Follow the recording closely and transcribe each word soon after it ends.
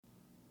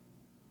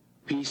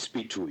Peace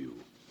be to you.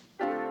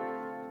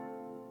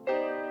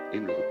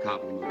 Ain't no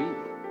problem of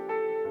evil.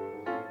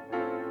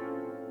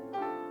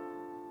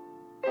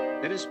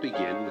 Let us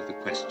begin with the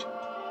question.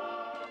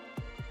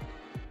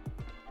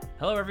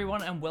 Hello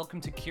everyone and welcome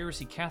to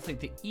Curiously Catholic,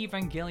 the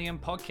Evangelion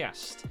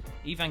podcast.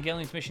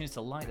 Evangelion's mission is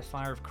to light the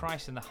fire of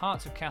Christ in the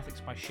hearts of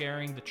Catholics by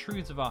sharing the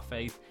truths of our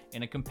faith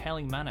in a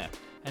compelling manner.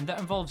 And that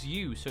involves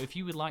you, so if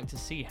you would like to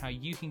see how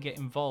you can get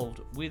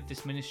involved with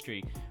this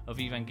ministry of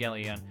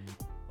Evangelion,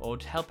 or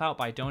to help out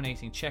by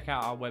donating, check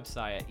out our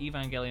website at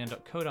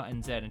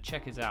evangelion.co.nz and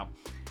check us out.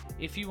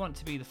 If you want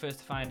to be the first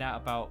to find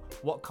out about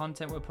what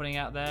content we're putting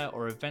out there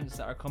or events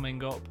that are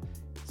coming up,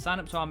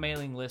 sign up to our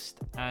mailing list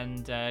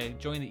and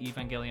join the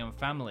Evangelion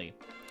family.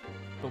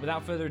 But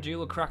without further ado,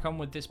 we'll crack on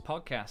with this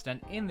podcast.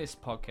 And in this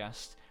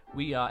podcast,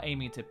 we are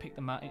aiming to pick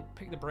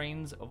the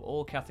brains of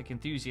all Catholic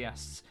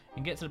enthusiasts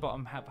and get to the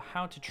bottom of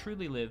how to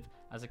truly live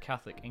as a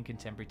Catholic in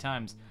contemporary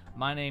times.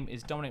 My name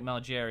is Dominic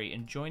Malgeri,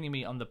 and joining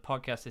me on the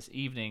podcast this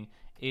evening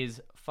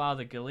is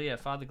Father Galea.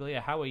 Father Galea,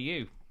 how are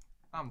you?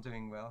 I'm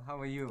doing well. How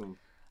are you?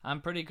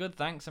 I'm pretty good,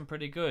 thanks. I'm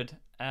pretty good.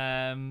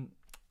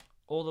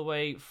 All the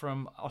way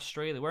from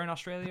Australia. Where in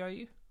Australia are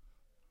you?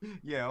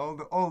 Yeah,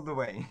 all the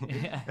way.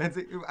 Yeah. At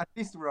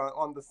least we're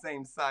on the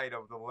same side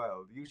of the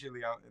world.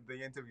 Usually,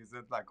 the interviews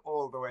are like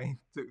all the way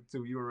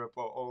to Europe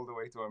or all the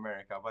way to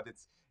America. But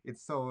it's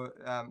so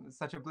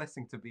such a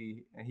blessing to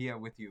be here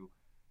with you.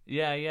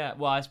 Yeah.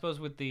 Well, I suppose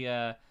with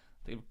the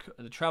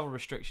travel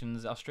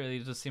restrictions,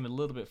 Australia does seem a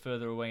little bit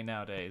further away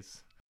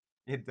nowadays.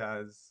 It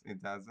does,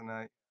 and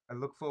I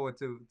look forward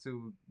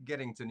to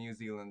getting to New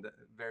Zealand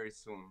very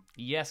soon.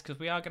 Yes, because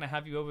we are going to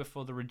have you over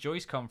for the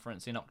Rejoice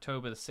conference in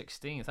October the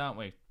 16th, aren't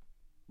we?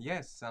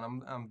 Yes,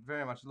 and I'm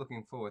very much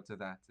looking forward to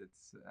that.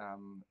 It's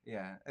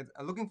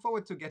looking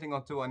forward to getting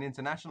onto an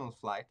international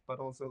flight, but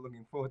also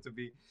looking forward to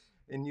be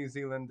in New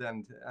Zealand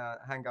and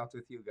hang out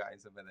with you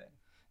guys over there.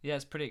 Yeah,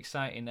 it's pretty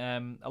exciting.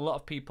 A lot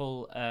of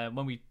people,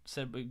 when we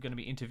said we are going to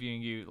be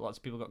interviewing you, lots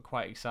of people got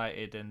quite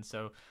excited, and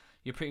so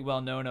you're pretty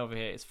well known over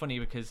here. It's funny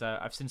because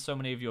I've seen so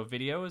many of your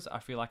videos. I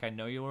feel like I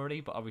know you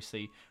already, but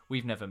obviously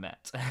we've never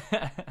met.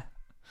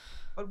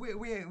 But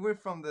we're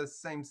from the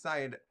same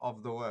side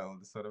of the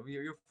world, sort of.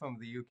 You're from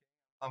the UK.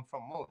 I'm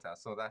from Malta,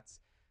 so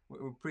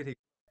we're pretty.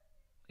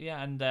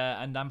 Yeah, and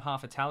I'm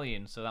half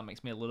Italian, so that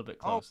makes me a little bit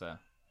closer.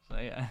 So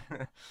yeah.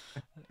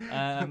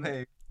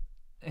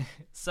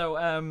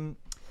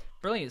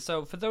 Brilliant.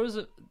 So for those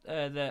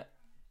that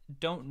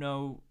don't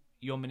know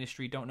your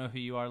ministry, don't know who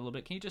you are a little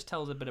bit, can you just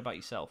tell us a bit about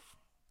yourself?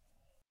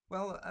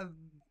 Well,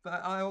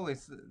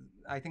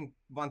 I think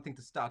one thing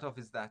to start off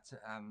is that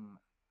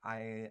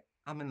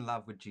I'm in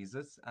love with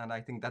Jesus, and I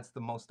think that's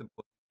the most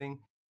important thing.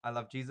 I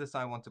love Jesus.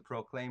 I want to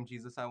proclaim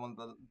Jesus. I want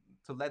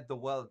to let the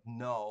world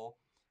know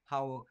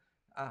how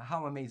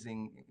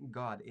amazing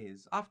God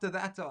is. After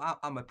that,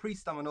 I'm a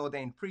priest. I'm an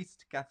ordained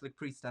priest, Catholic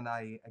priest, and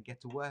I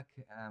get to work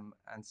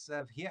and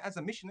serve here as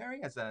a missionary,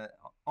 as a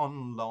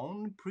on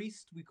loan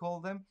priest, we call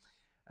them,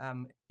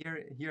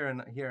 here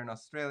in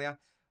Australia.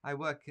 I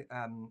work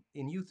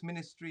in youth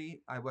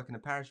ministry. I work in a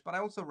parish, but I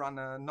also run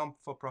a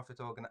non-for-profit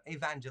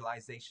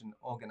evangelization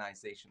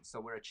organization. So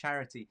we're a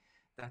charity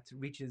that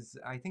reaches,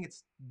 I think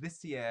it's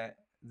this year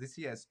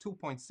is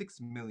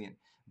 2.6 million,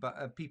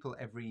 but people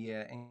every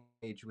year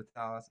engage with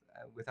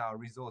our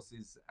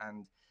resources,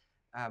 and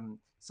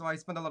so I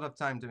spend a lot of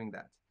time doing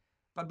that.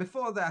 But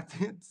before that,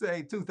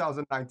 say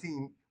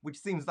 2019, which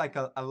seems like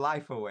a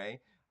life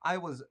away, I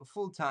was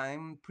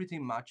full-time pretty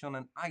much on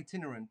an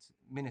itinerant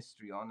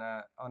ministry, on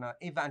a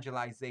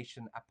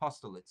evangelization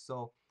apostolate.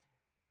 So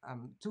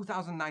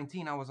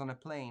 2019, I was on a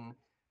plane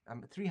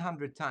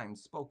 300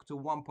 times, spoke to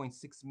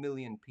 1.6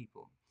 million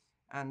people.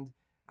 And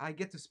I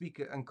get to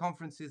speak in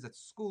conferences, at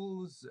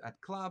schools,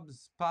 at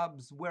clubs,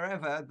 pubs,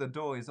 wherever the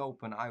door is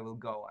open, I will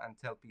go and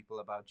tell people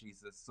about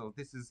Jesus. So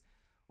this is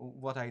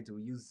what I do,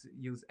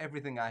 use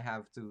everything I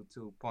have to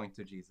point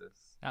to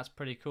Jesus. That's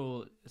pretty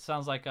cool. It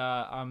sounds like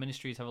our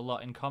ministries have a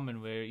lot in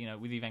common. Where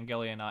with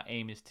Evangelion, our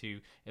aim is to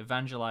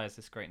evangelize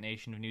this great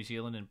nation of New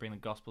Zealand and bring the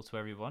gospel to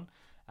everyone.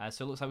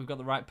 So it looks like we've got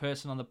the right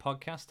person on the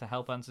podcast to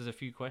help answer a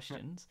few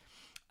questions.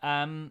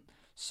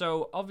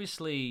 So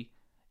obviously,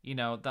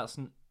 that's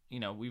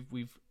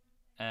we've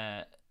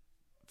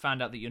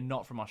found out that you're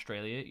not from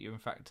Australia. You're in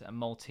fact a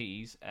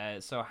Maltese.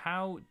 So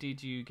how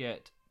did you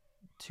get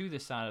to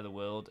this side of the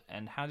world,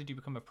 and how did you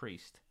become a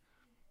priest?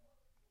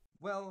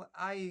 Well,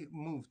 I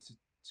moved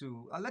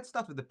to. Let's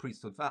start with the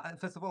priesthood.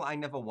 First of all, I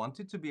never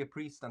wanted to be a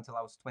priest until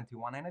I was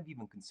 21. I never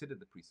even considered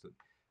the priesthood.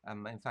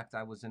 In fact,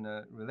 I was in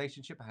a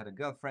relationship. I had a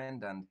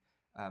girlfriend, and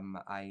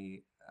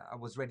I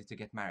was ready to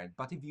get married.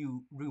 But if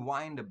you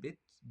rewind a bit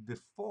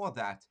before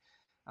that,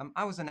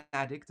 I was an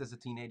addict as a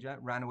teenager.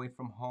 Ran away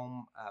from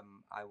home.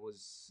 I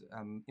was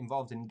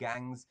involved in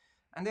gangs,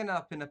 and ended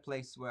up in a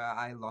place where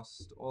I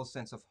lost all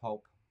sense of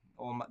hope.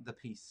 All the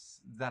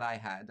peace that I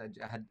had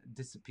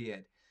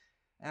disappeared.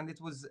 And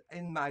it was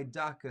in my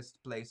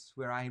darkest place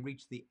where I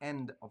reached the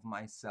end of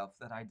myself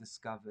that I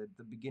discovered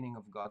the beginning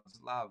of God's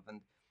love. And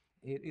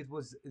it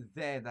was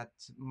there that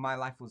my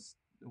life was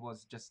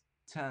just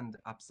turned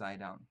upside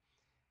down.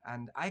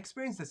 And I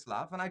experienced this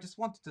love, and I just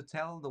wanted to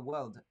tell the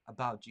world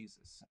about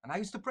Jesus. And I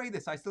used to pray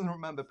this. I still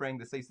remember praying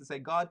this. I used to say,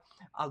 God,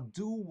 I'll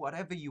do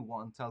whatever you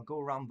want. I'll go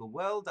around the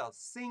world. I'll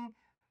sing.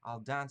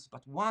 I'll dance.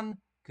 But one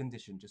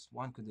condition, just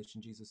one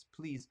condition, Jesus,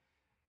 please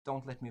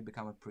don't let me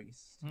become a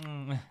priest.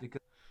 Mm.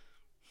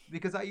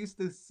 Because I used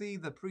to see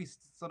the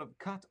priest sort of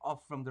cut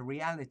off from the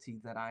reality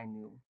that I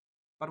knew.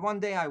 But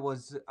one day I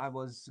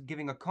was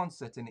giving a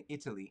concert in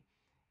Italy,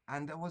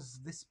 and there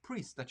was this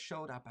priest that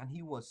showed up, and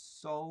he was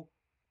so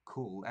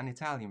cool, an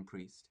Italian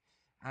priest.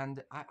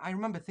 And I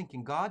remember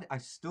thinking, God, I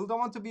still don't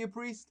want to be a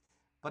priest,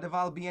 but if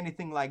I'll be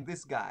anything like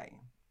this guy,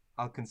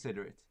 I'll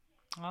consider it.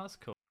 Oh, that's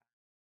cool.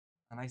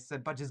 And I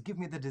said, but just give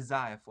me the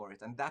desire for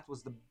it. And that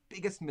was the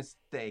biggest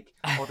mistake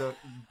or the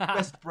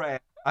best prayer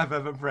I've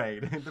ever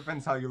prayed. It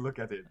depends how you look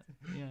at it.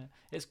 Yeah,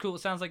 it's cool.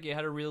 It sounds like you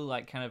had a real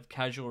like kind of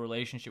casual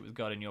relationship with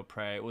God in your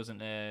prayer. It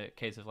wasn't a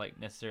case of like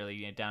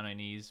necessarily down on your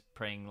knees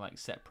praying like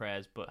set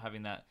prayers, but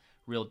having that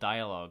real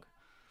dialogue.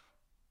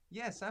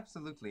 Yes,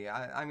 absolutely.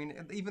 I mean,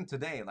 even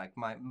today, like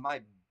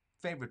my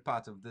favorite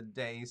part of the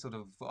day, sort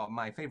of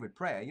my favorite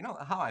prayer. You know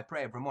how I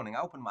pray every morning.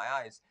 I open my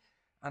eyes,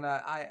 and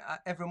I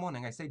every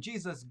morning I say,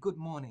 Jesus, good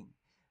morning,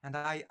 and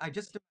I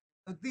just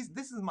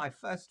this is my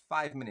first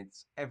 5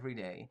 minutes every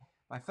day.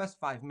 My first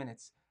 5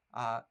 minutes,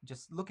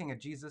 just looking at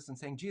Jesus and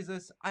saying,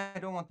 Jesus, I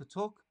don't want to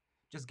talk,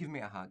 just give me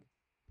a hug,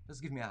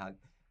 just give me a hug.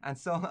 And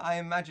so I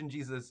imagine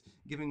Jesus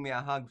giving me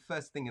a hug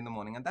first thing in the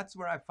morning. And that's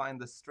where I find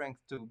the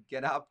strength to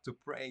get up, to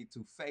pray,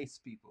 to face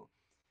people.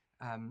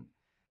 Um,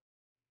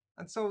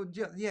 and so,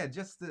 yeah,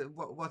 just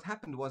what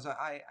happened was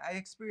I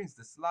experienced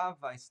this love.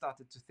 I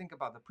started to think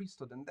about the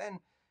priesthood. And then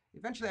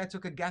eventually I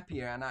took a gap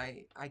year and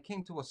I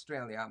came to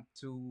Australia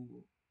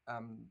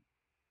um,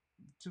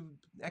 to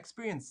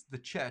experience the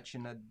church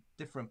in a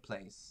different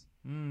place.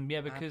 Yeah,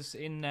 because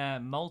in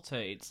Malta,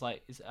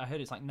 I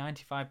heard it's like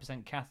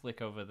 95%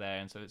 Catholic over there,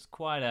 and so it's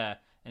quite an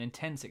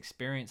intense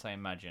experience, I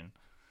imagine.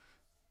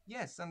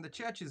 Yes, and the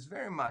church is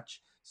very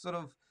much sort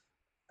of,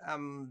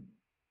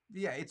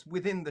 yeah, it's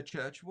within the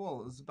church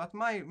walls. But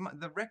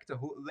the rector,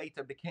 who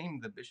later became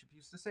the bishop,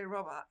 used to say,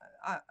 Rob,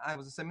 I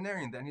was a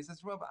seminarian then. He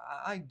says, Rob,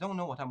 I don't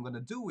know what I'm going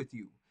to do with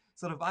you.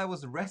 Sort of, I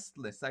was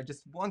restless. I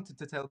just wanted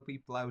to tell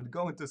people I would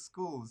go into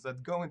schools,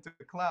 I'd go into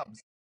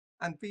clubs,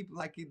 and people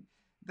like it.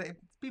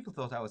 People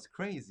thought I was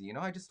crazy, you know.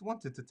 I just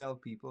wanted to tell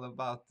people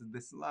about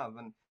this love,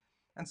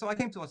 and so I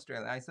came to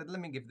Australia. I said,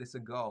 let me give this a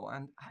go,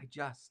 and I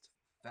just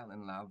fell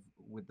in love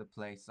with the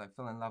place. I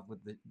fell in love with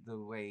the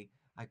way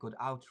I could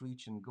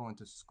outreach and go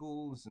into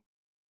schools, and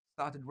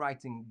started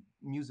writing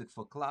music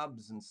for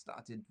clubs, and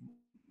started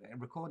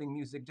recording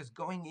music, just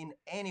going in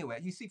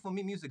anywhere. You see, for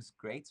me, music's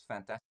great, it's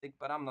fantastic,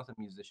 but I'm not a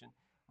musician.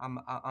 I'm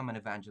an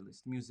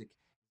evangelist. Music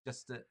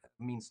just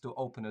means to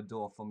open a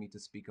door for me to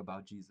speak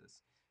about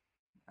Jesus.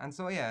 And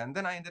so yeah, and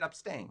then I ended up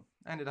staying.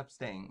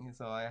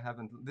 So I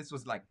haven't. This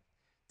was like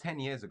 10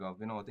 years ago. I've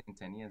been ordained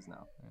 10 years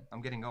now.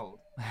 I'm getting old.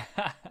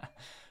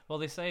 Well,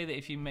 they say that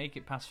if you make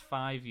it past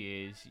 5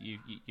 years,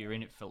 you're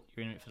in it for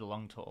the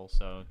long haul.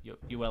 So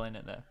you're well in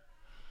it there.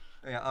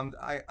 Yeah,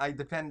 I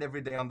depend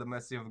every day on the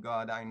mercy of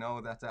God. I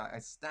know that I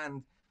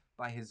stand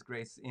by His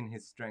grace in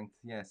His strength.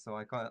 Yeah, so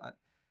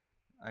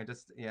I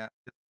just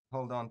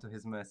hold on to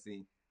His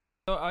mercy.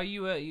 So are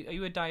you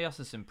a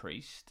diocesan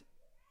priest?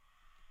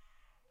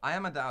 I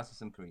am a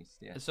diocesan priest,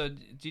 yes. So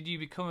did you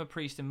become a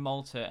priest in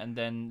Malta, and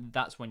then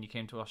that's when you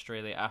came to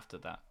Australia after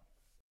that?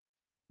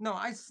 No,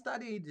 I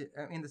studied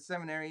in the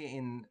seminary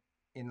in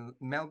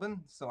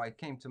Melbourne. So I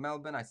came to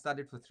Melbourne. I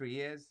studied for 3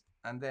 years,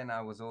 and then I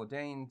was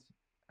ordained.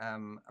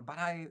 But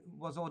I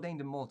was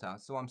ordained in Malta,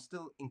 so I'm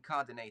still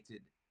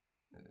incardinated.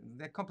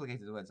 They're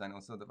complicated words, I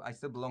know. So I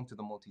still belong to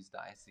the Maltese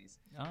diocese.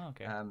 Oh,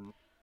 okay.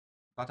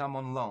 But I'm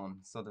on loan,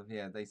 sort of.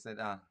 Yeah, they said,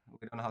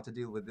 we don't know how to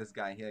deal with this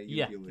guy here.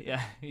 You deal with it.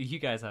 You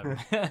guys have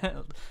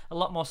a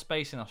lot more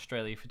space in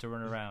Australia for to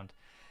run around.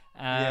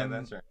 Yeah,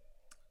 that's right.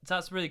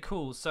 That's really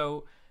cool.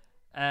 So,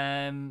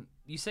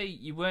 you say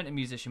you weren't a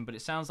musician, but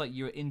it sounds like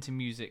you were into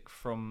music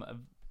from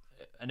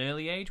an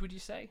early age. Would you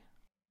say?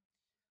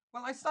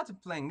 Well, I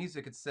started playing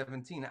music at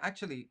 17. I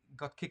actually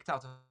got kicked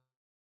out of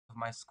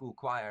my school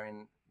choir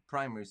in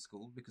primary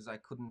school because I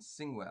couldn't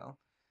sing well.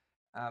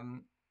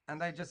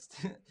 And I just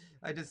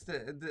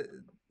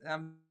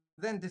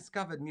then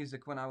discovered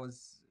music when I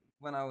was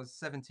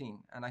 17,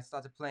 and I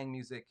started playing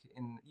music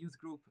in youth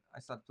group.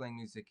 I started playing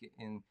music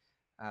in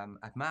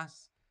at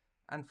mass,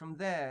 and from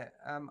there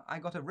I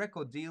got a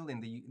record deal in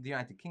the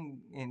United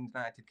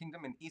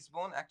Kingdom in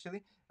Eastbourne.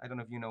 Actually, I don't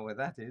know if you know where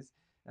that is.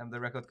 The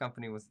record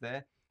company was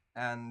there,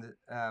 and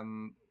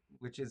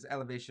which is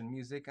Elevation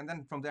Music. And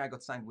then from there I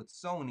got signed with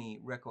Sony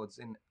Records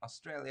in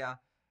Australia.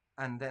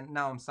 And then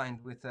now I'm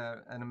signed with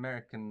an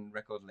American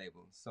record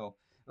label. So,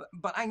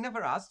 but I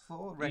never asked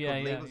for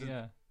record labels.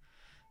 Yeah.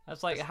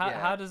 That's like,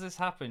 how does this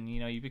happen? You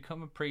know, you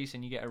become a priest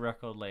and you get a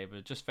record label.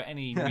 Just for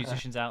any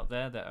musicians out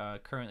there that are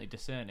currently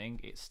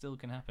discerning, it still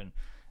can happen.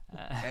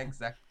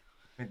 Exactly.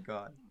 With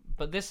God.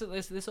 But this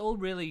all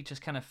really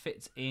just kind of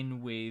fits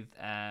in with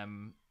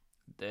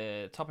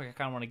the topic I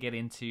kind of want to get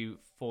into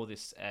for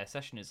this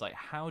session is like,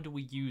 how do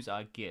we use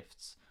our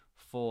gifts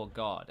for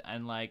God?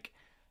 And like,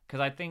 because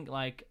I think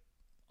like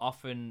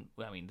often,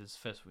 well, I mean, there's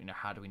first,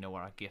 how do we know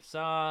what our gifts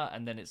are?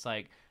 And then it's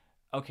like,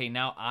 okay,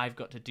 now I've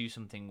got to do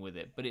something with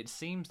it. But it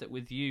seems that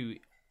with you,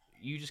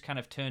 you just kind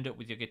of turned up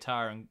with your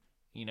guitar, and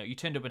you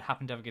turned up and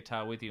happened to have a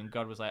guitar with you, and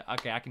God was like,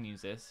 okay, I can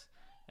use this.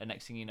 And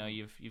next thing you know,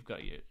 you've got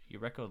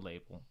your record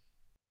label.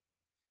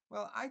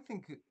 Well, I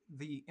think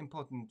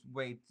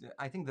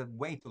I think the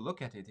way to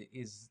look at it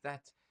is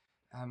that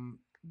um,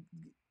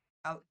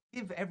 I'll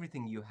give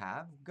everything you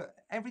have.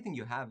 Everything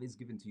you have is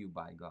given to you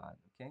by God,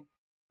 okay?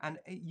 And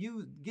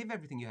you give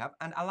everything you have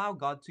and allow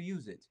God to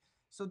use it.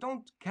 So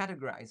don't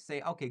categorize,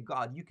 say, okay,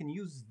 God, you can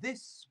use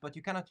this, but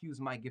you cannot use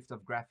my gift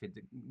of graphic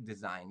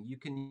design. You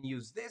can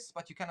use this,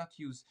 but you cannot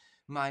use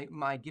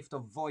my gift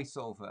of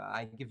voiceover.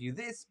 I give you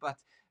this, but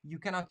you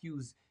cannot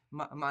use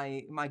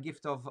my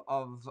gift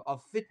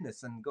of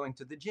fitness and going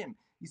to the gym.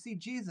 You see,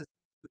 Jesus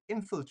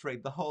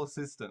infiltrate the whole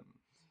system.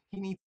 He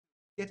needs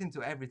to get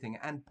into everything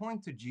and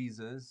point to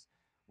Jesus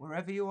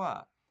wherever you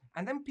are.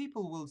 And then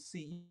people will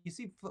see, you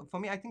see,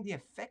 for me, I think the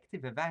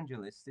effective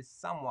evangelist is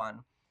someone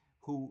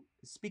who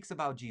speaks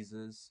about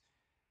Jesus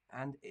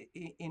and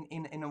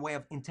in a way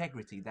of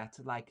integrity, that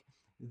like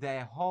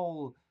their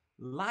whole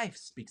life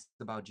speaks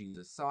about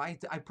Jesus. So I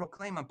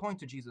proclaim and point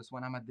to Jesus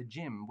when I'm at the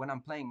gym, when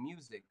I'm playing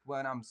music,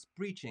 when I'm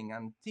preaching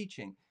and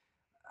teaching,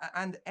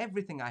 and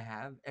everything I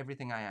have,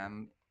 everything I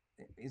am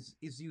is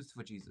used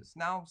for Jesus.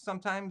 Now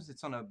sometimes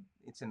it's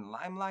in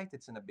limelight,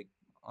 it's on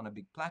a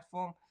big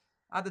platform.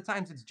 Other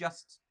times it's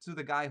just to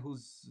the guy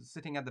who's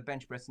sitting at the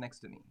bench press next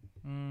to me.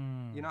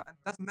 Mm. It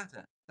doesn't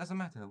matter. Doesn't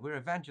matter. We're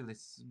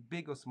evangelists,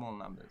 big or small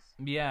numbers.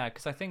 Yeah,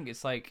 because I think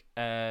it's like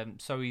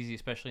so easy,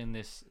 especially in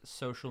this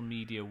social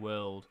media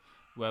world,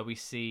 where we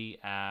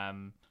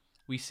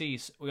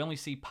only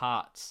see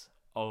parts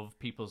of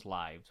people's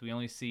lives. We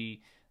only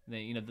see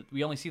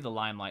we only see the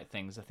limelight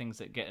things, the things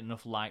that get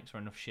enough likes or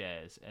enough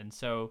shares, and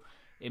so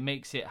it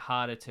makes it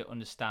harder to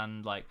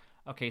understand. Like,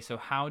 okay, so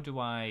how do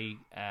I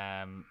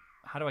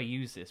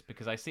use this?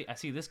 Because I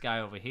see this guy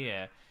over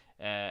here,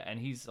 and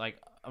he's like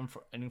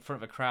in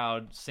front of a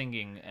crowd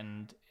singing,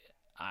 and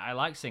I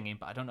like singing,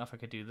 but I don't know if I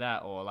could do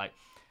that. Or like,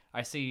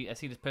 I see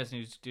this person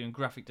who's doing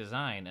graphic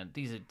design, and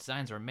these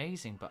designs are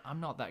amazing, but I'm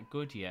not that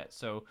good yet.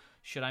 So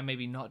should I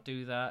maybe not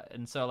do that?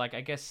 And so like,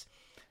 I guess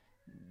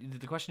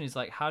the question is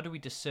like, how do we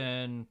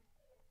discern?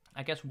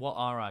 I guess what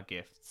are our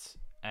gifts,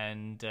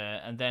 and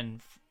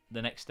then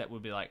the next step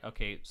would be like,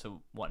 okay,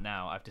 so what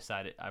now?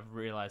 I've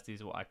realized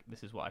this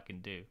is what I can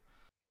do.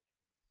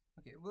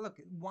 Okay, well, look,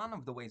 one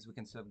of the ways we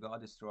can serve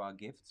God is through our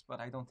gifts, but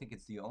I don't think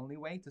it's the only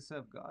way to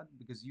serve God,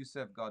 because you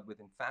serve God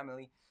within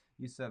family,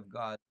 you serve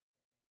God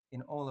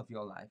in all of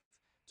your life.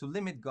 To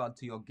limit God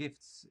to your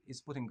gifts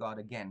is putting God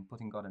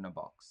in a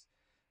box.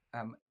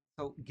 Um,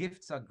 so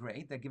gifts are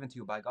great; they're given to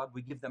you by God.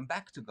 We give them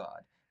back to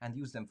God and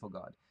use them for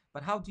God.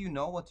 But how do you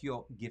know what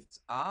your gifts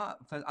are?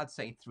 I'd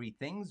say three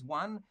things.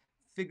 One,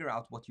 figure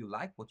out what you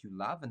like, what you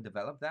love, and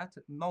develop that.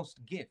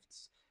 Most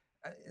gifts,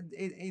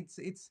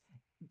 it's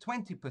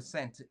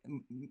 20%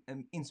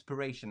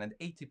 inspiration and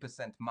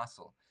 80%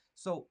 muscle.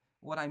 So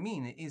what I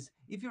mean is,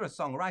 if you're a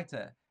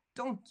songwriter,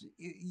 don't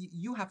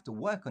you have to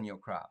work on your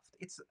craft.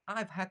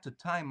 I've had to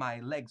tie my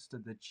legs to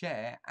the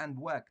chair and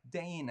work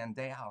day in and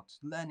day out,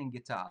 learning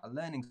guitar,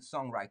 learning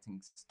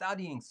songwriting,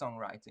 studying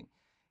songwriting.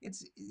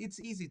 It's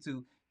easy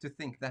to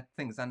think that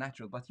things are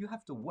natural, but you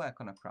have to work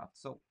on a craft.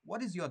 So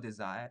what is your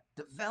desire?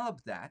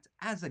 Develop that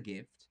as a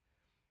gift,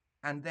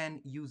 and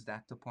then use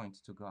that to point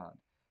to God.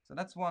 So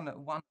that's one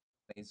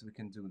ways we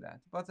can do that.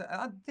 But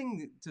another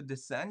thing to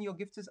discern your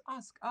gifts is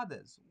ask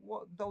others,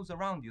 those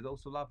around you,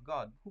 those who love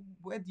God,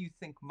 where do you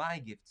think my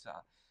gifts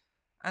are?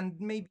 And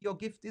maybe your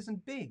gift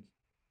isn't big,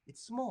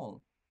 it's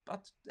small.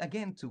 But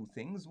again, two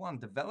things: one,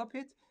 develop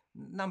it.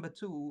 Number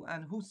two,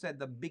 and who said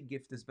the big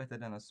gift is better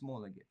than a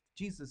smaller gift?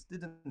 Jesus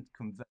didn't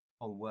convert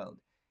the whole world.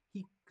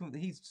 He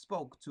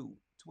spoke to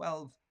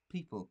 12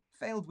 people,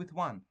 failed with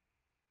one,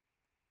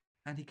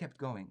 and he kept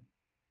going.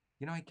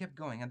 He kept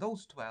going, and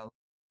those 12,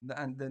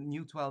 and the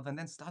new 12, and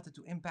then started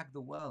to impact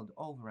the world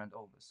over and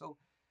over. So,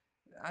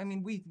 I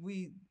mean,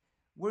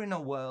 we're in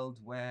a world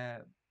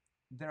where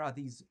there are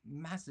these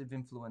massive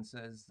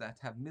influencers that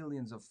have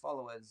millions of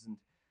followers,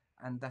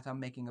 and that are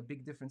making a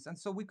big difference. And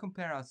so we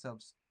compare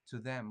ourselves to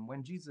them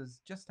when Jesus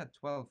just had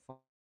 12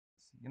 followers,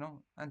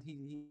 and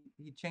he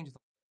changed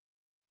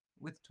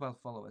with 12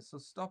 followers. So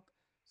stop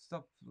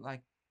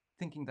like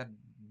thinking that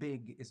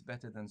big is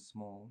better than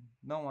small.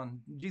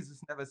 Jesus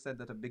never said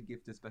that a big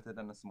gift is better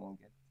than a small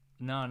gift.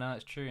 No, no,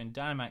 it's true. And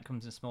dynamite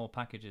comes in small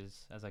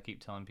packages, as I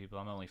keep telling people.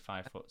 I'm only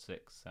 5'6",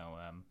 so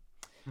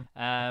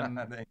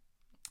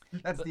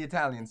That's but, the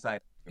Italian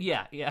side.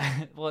 yeah,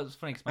 yeah. Well, it's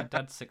funny because my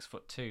dad's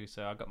 6'2",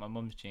 so I got my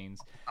mum's genes.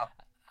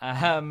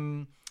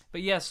 Oh.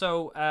 But yeah,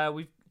 so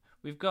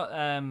we've got.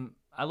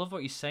 I love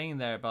what you're saying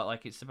there about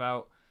like it's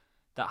about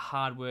that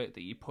hard work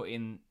that you put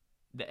in,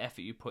 the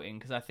effort you put in,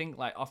 because I think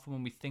like often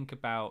when we think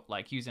about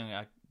like using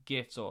our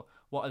gifts or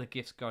what are the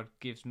gifts God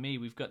gives me,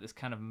 we've got this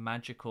kind of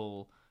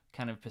magical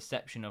kind of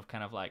perception of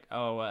kind of like,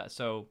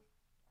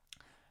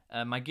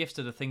 my gifts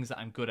are the things that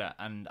I'm good at,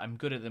 and I'm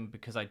good at them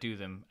because I do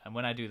them, and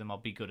when I do them, I'll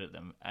be good at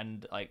them.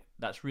 And like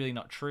that's really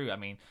not true. I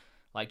mean,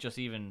 like just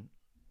even,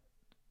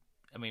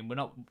 I mean, we're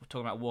not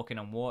talking about walking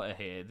on water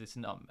here. This is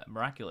not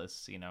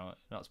miraculous, you know.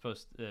 You're not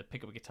supposed to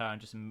pick up a guitar and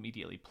just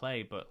immediately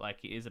play, but like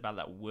it is about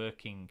that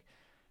working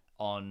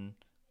on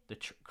the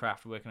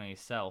craft, working on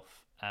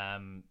yourself.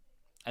 And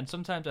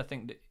sometimes I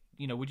think that,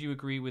 you know, would you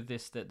agree with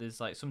this, that there's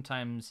like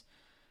sometimes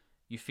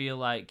you feel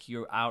like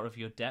you're out of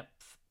your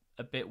depth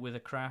a bit with a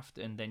craft,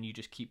 and then you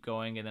just keep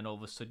going, and then all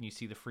of a sudden you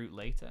see the fruit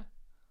later?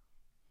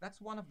 That's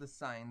one of the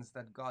signs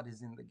that God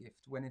is in the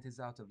gift, when it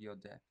is out of your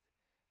depth.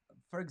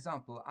 For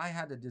example, I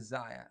had a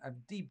desire, a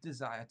deep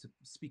desire to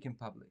speak in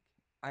public.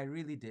 I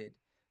really did.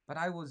 But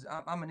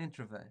I'm an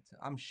introvert.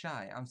 I'm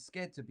shy. I'm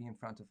scared to be in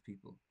front of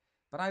people.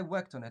 But I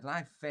worked on it and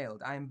I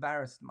failed. I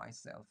embarrassed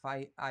myself.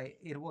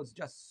 It was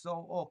just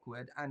so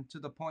awkward, and to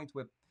the point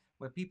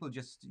where people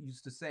just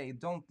used to say,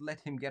 "Don't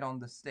let him get on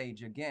the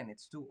stage again.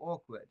 It's too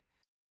awkward."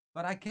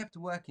 But I kept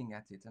working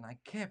at it, and I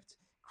kept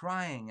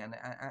crying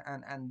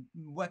and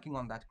working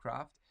on that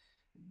craft.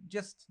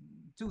 Just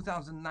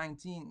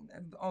 2019,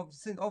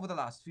 since over the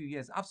last few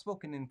years, I've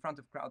spoken in front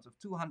of crowds of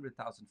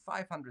 200,000,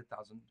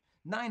 500,000,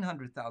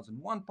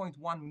 900,000,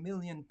 1.1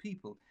 million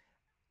people.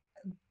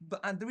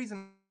 And the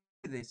reason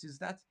this is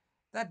that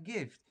that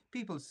gift,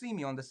 people see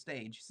me on the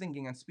stage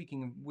singing and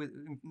speaking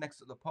next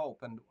to the Pope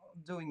and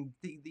doing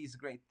these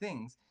great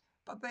things,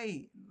 but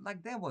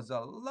there was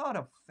a lot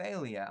of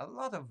failure, a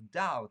lot of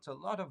doubt, a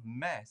lot of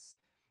mess,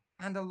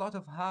 and a lot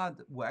of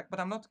hard work. But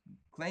I'm not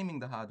claiming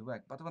the hard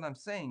work, but what I'm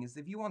saying is,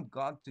 if you want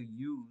God to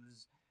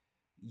use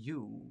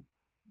you,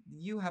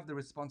 you have the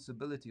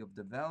responsibility of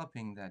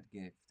developing that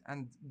gift.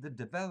 And the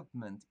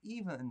development,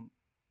 even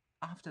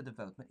after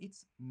development,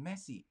 it's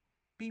messy.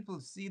 People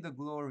see the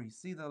glory,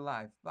 see the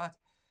life, but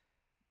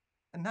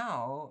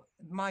now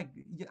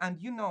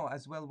and you know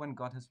as well, when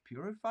God has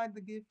purified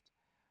the gift,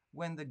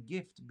 when the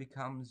gift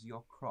becomes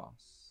your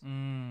cross.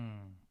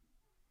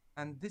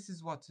 And this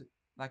is what,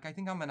 like, I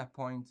think I'm at a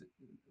point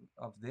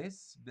of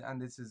this,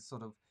 and this is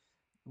sort of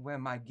where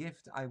my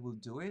gift, I will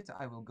do it,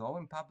 I will go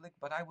in public,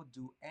 but I would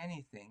do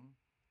anything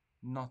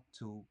not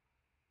to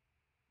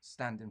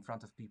stand in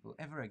front of people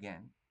ever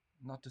again,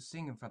 not to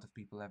sing in front of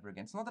people ever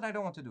again. It's not that I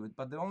don't want to do it,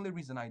 but the only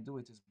reason I do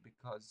it is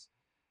because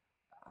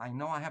I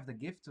know I have the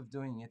gift of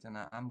doing it, and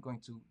I'm going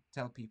to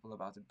tell people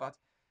about it. But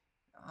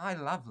I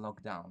love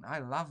lockdown. I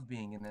love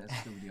being in a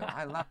studio.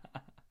 I love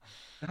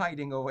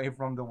hiding away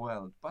from the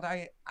world. But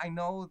I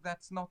know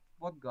that's not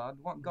what God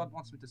wants. God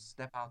wants me to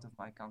step out of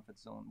my comfort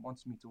zone,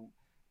 wants me to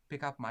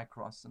pick up my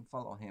cross and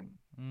follow him.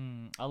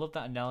 I love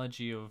that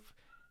analogy of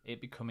it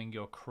becoming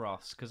your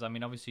cross, because I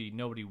mean, obviously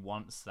nobody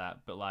wants that,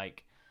 but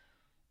like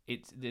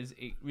it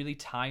really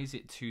ties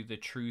it to the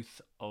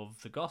truth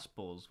of the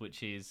Gospels,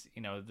 which is,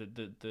 you know,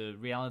 the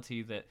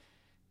reality that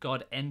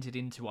God entered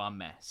into our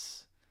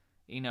mess.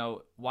 You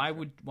know, why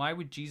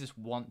would Jesus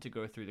want to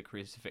go through the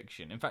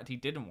crucifixion? In fact, he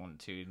didn't want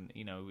to.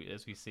 You know,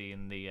 as we see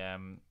in the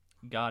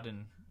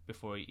garden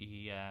before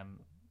he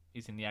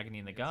is in the agony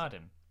in the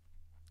garden.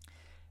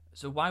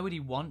 So why would he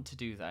want to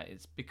do that?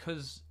 It's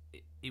because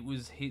it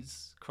was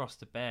his cross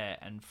to bear,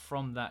 and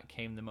from that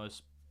came the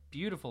most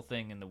beautiful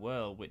thing in the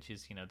world, which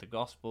is, you know, the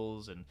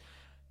Gospels and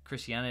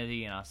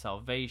Christianity and our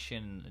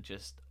salvation, and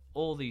just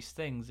all these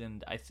things.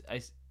 And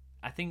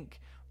I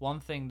think one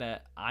thing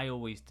that I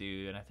always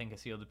do, and I think I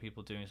see other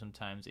people doing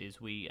sometimes, is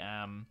we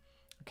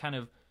kind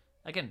of,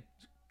 again,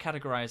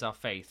 categorize our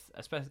faith,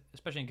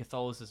 especially in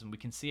Catholicism. We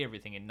can see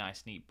everything in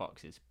nice, neat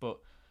boxes, but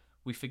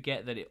we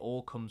forget that it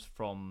all comes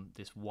from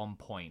this one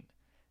point,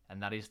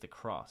 and that is the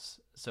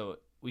cross. So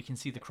we can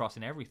see the cross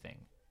in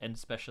everything, and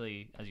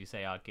especially, as you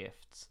say, our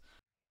gifts.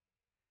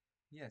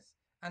 Yes.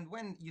 And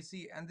when you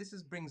see, and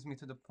brings me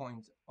to the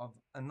point of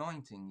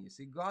anointing. You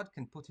see, God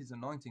can put his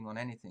anointing on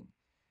anything.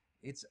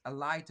 It's a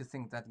lie to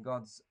think that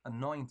God's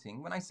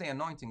anointing, when I say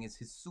anointing, is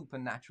his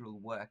supernatural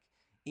work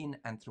in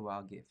and through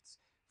our gifts.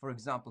 For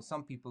example,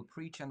 some people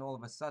preach and all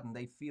of a sudden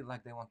they feel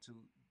like they want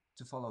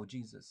to follow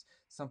Jesus.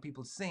 Some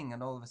people sing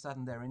and all of a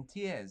sudden they're in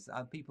tears.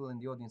 People in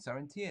the audience are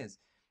in tears.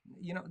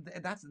 You know,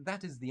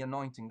 that is the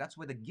anointing. That's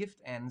where the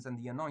gift ends and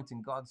the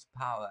anointing, God's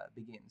power,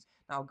 begins.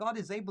 Now, God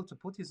is able to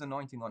put his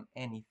anointing on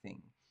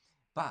anything,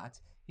 but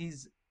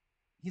he's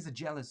a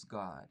jealous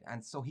God,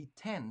 and so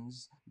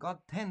God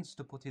tends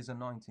to put his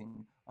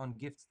anointing on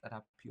gifts that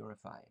are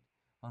purified,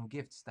 on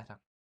gifts that are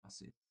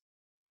crosses,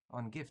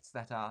 on gifts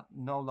that are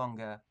no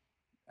longer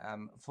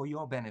for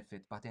your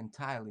benefit, but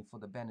entirely for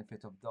the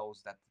benefit of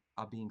those that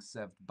are being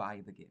served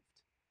by the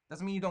gift.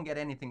 Doesn't mean you don't get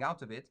anything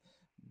out of it,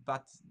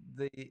 but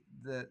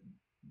the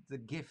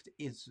gift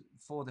is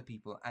for the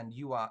people, and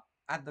you are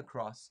at the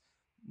cross,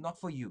 not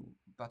for you,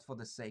 but for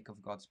the sake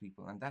of God's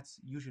people. And that's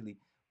usually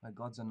where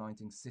God's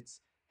anointing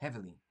sits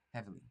heavily,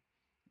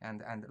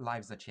 and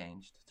lives are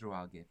changed through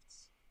our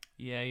gifts.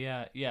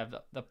 Yeah.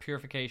 The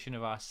purification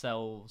of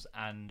ourselves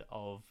and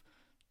of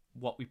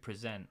what we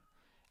present.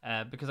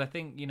 Because I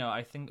think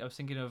I was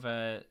thinking of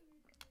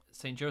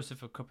Saint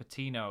Joseph of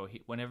Cupertino.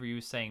 Whenever he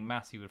was saying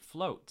mass, he would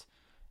float.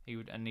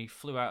 He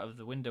flew out of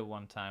the window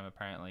one time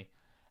apparently,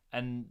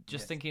 and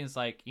just Yes. thinking it's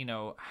like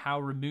how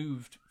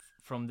removed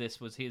from this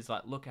was he. Is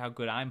like, look how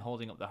good I'm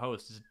holding up the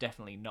host is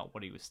definitely not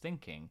what he was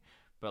thinking,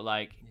 but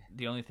like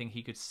the only thing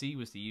he could see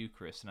was the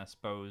Eucharist, and I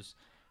suppose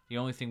the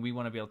only thing we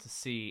want to be able to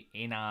see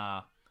in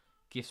our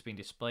gifts being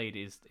displayed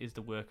is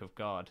the work of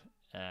God,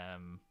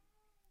 and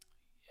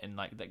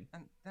like that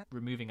And that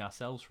removing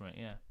ourselves from it.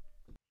 Yeah.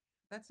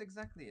 that's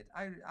exactly it.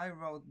 I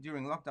wrote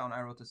during lockdown.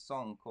 I wrote a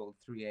song called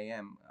 3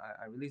 a.m.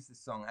 I released this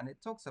song, and it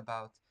talks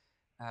about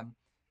um,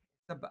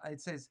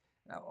 it says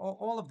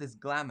all of this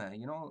glamour,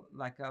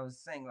 like I was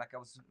saying, like I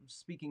was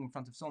speaking in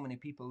front of so many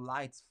people,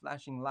 lights,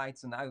 flashing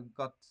lights, and I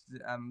got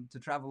to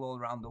travel all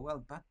around the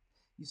world. But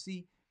you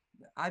see,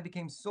 I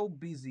became so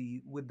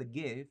busy with the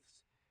gift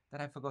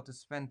that I forgot to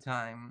spend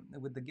time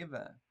with the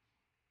giver.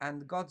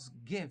 And God's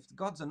gift,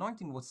 God's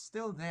anointing was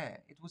still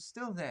there. It was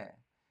still there,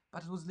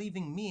 but it was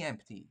leaving me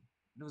empty.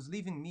 It was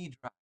leaving me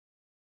dry.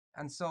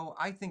 And so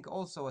I think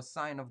also a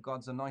sign of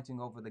God's anointing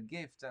over the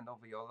gift and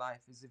over your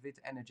life is if it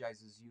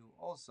energizes you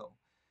also.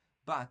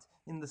 But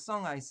in the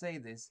song, I say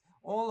this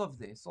all of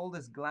this, all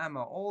this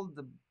glamour, all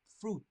the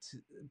fruit,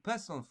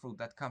 personal fruit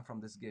that come from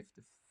this gift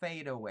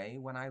fade away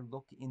when I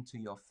look into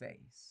your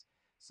face.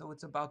 So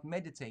it's about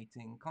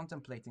meditating,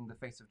 contemplating the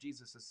face of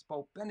Jesus. As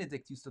Pope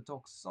Benedict used to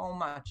talk so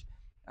much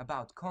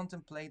about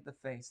contemplate the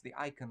face, the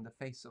icon, the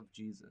face of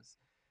Jesus.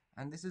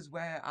 And this is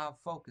where our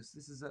focus,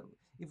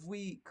 if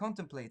we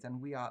contemplate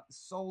and we are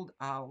sold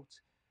out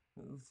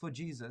for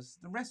Jesus,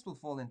 the rest will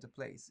fall into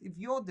place. If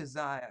your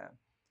desire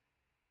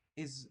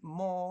is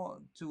more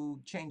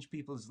to change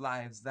people's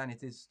lives than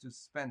it is to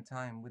spend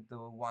time with the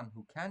one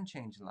who can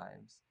change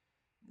lives,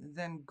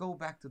 then go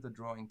back to the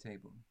drawing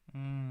table.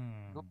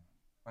 Go.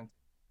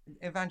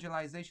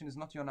 Evangelization is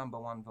not your number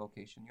one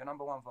vocation. Your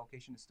number one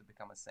vocation is to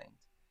become a saint,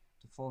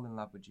 to fall in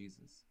love with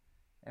Jesus.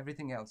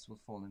 Everything else will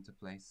fall into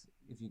place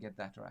if you get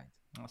that right.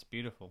 That's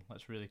beautiful.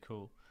 That's really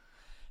cool.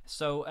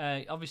 So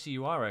obviously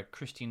you are a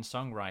Christian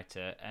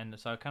songwriter, and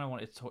so I kind of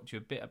wanted to talk to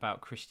you a bit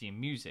about Christian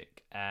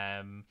music.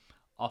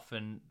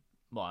 Often,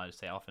 well, I would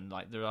say often,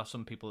 like there are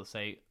some people that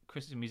say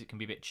Christian music can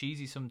be a bit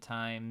cheesy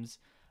sometimes.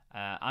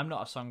 I'm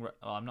not a songwriter.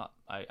 Well, I'm not.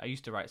 I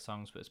used to write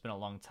songs, but it's been a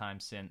long time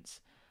since.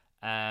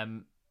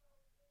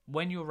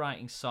 When you're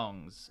writing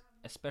songs,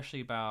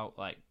 especially about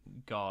like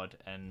God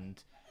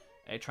and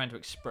trying to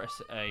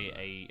express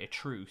a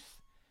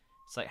truth,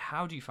 it's like,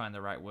 how do you find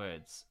the right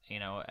words,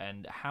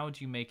 and how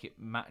do you make it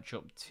match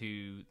up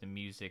to the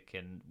music,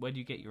 and where do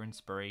you get your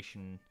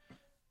inspiration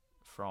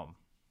from?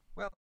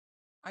 Well,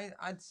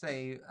 I'd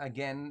say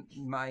again,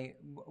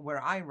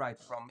 where I write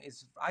from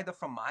is either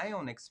from my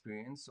own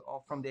experience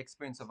or from the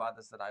experience of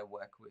others that I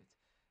work with.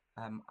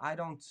 I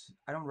don't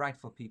write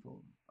for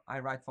people. I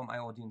write for my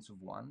audience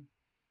of one.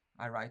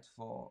 I write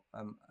for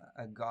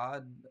a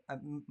God.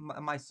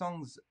 My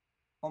songs,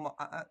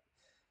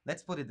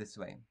 let's put it this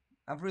way: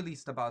 I've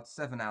released about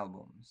 7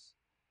 albums,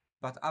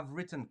 but I've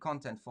written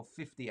content for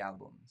 50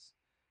 albums.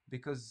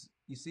 Because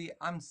you see,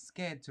 I'm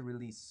scared to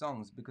release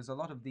songs because a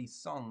lot of these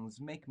songs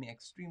make me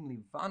extremely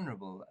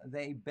vulnerable.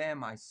 They bare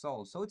my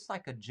soul. So it's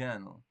like a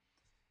journal.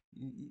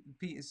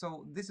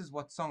 So this is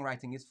what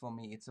songwriting is for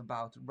me. It's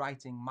about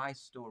writing my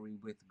story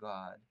with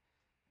God.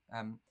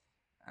 Um,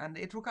 and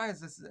it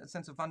requires a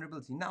sense of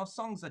vulnerability. Now,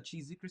 songs are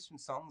cheesy. Christian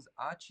songs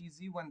are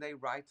cheesy when they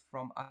write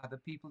from other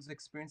people's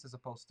experience as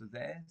opposed to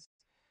theirs,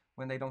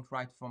 when they don't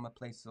write from a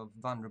place of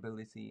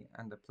vulnerability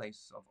and a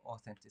place of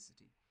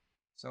authenticity.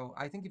 So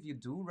I think if you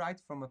do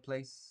write from a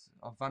place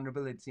of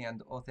vulnerability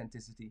and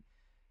authenticity,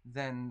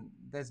 then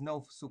there's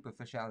no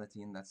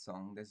superficiality in that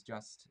song. There's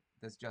just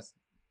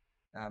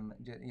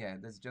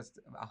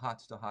a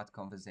heart-to-heart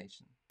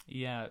conversation.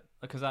 Yeah,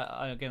 because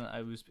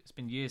it's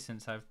been years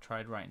since I've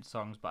tried writing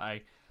songs, but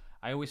I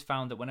always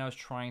found that when I was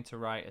trying to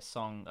write a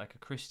song, like a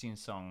Christian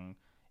song,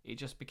 it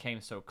just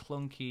became so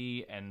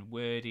clunky and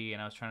wordy,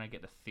 and I was trying to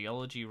get the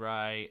theology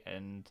right,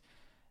 and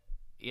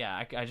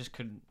yeah, I just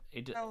couldn't.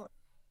 Well,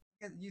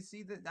 you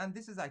see that, and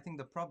this is, I think,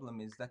 the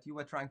problem is that you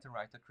were trying to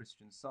write a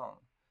Christian song.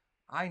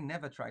 I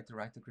never tried to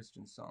write a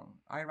Christian song.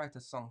 I write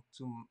a song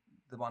to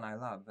the one I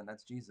love, and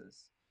that's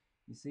Jesus.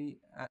 You see,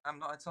 I'm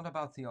not. It's not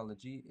about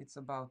theology. It's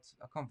about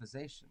a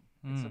conversation.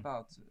 It's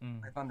about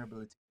my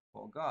vulnerability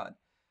before God.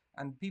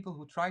 And people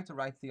who try to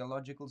write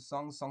theological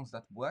songs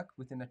that work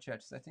within a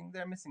church setting,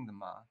 they're missing the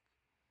mark.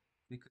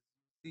 Because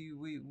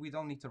we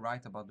don't need to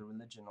write about the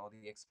religion or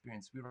the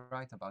experience. We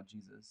write about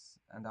Jesus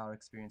and our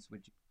experience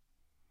with Jesus.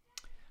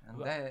 And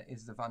Well, there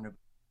is the vulnerability.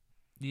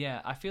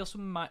 yeah, I feel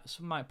some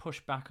might push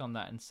back on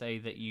that and say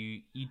that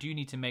you do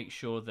need to make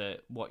sure that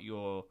what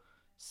you're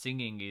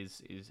singing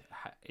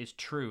is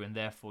true, and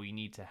therefore you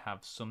need to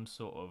have some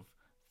sort of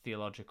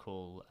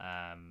theological.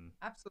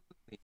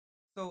 Absolutely.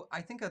 So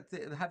I think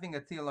having a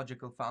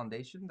theological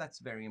foundation, that's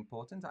very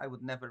important. I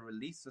would never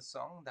release a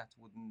song that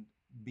wouldn't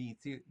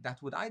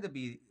that would either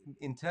be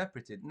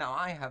interpreted. Now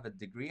I have a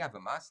degree, I have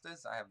a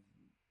master's, I have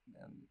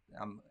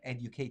I'm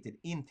educated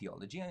in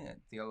theology,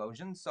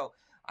 theologian, so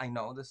I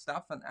know the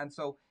stuff. And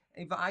so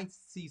if I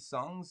see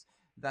songs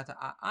that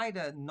are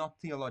either not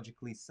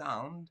theologically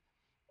sound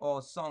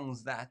or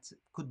songs that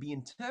could be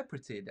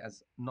interpreted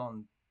as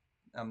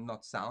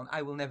not sound,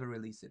 I will never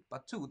release it.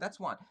 But two, that's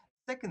one.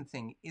 Second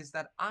thing is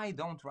that I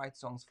don't write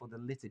songs for the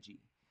liturgy.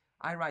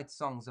 I write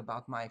songs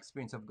about my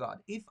experience of God.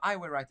 If I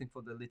were writing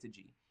for the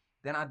liturgy,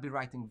 then I'd be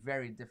writing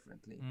very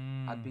differently.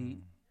 I'd be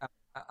Mm.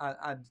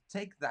 I'd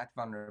take that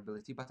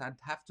vulnerability, but I'd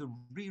have to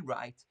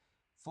rewrite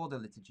for the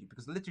liturgy,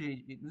 because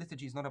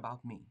liturgy is not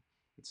about me.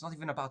 It's not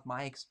even about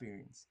my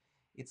experience.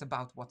 It's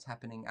about what's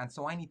happening, and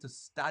so I need to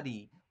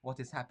study what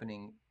is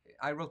happening.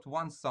 I wrote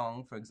one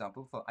song, for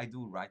example. For I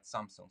do write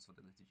some songs for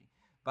the liturgy,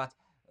 but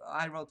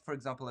I wrote, for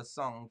example, a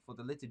song for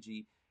the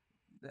liturgy,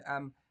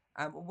 um,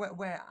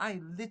 where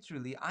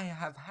I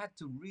have had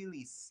to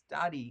really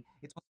study.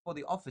 It was for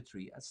the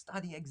offertory.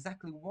 Study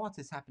exactly what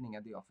is happening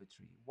at the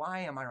offertory. Why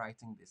am I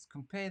writing this?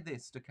 Compare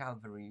this to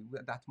Calvary,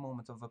 that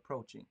moment of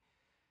approaching.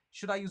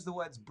 Should I use the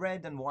words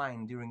bread and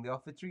wine during the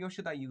offertory, or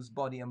should I use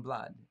body and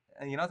blood?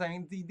 And you know what I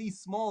mean?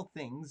 These small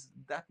things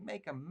that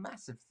make a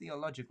massive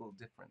theological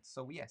difference.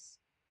 So yes,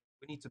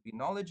 we need to be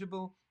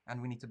knowledgeable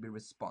and we need to be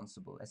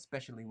responsible,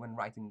 especially when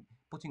writing,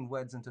 putting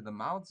words into the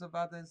mouths of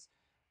others,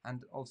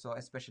 and also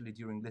especially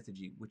during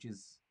liturgy, which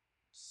is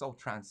so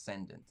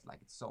transcendent, like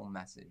it's so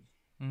massive.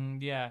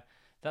 Yeah,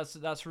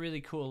 that's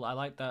really cool. I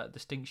like that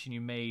distinction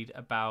you made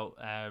about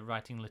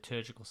writing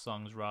liturgical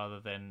songs rather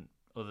than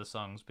other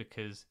songs,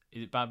 because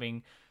it's about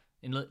being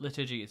in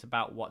liturgy. It's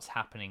about what's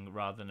happening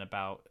rather than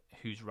about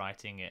who's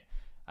writing it.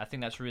 I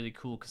think that's really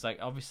cool because, like,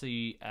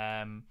 obviously,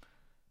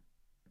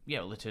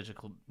 yeah,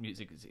 liturgical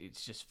music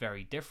it's just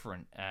very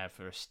different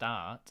for a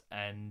start,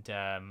 and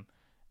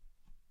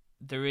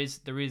there is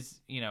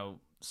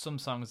some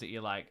songs that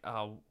you're like,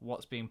 oh,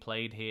 what's being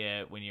played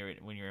here when you're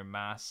in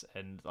mass,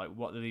 and like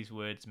what do these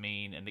words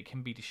mean, and it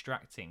can be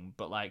distracting.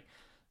 But like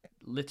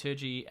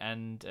liturgy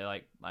and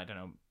like I don't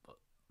know, Well,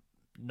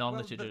 the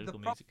non-liturgical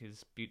music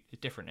is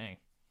different, eh?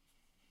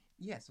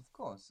 yes, of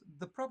course.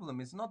 The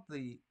problem is not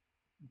the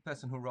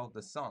person who wrote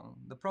the song.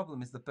 The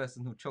problem is the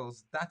person who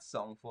chose that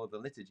song for the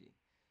liturgy,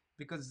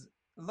 because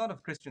a lot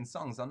of Christian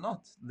songs are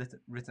not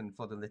written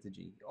for the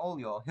liturgy. All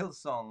your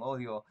Hillsong, all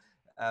your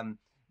um,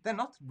 they're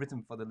not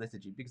written for the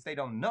liturgy because they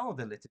don't know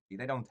the liturgy.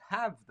 They don't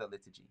have the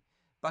liturgy.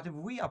 But if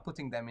we are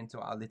putting them into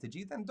our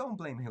liturgy, then don't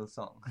blame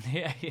Hillsong.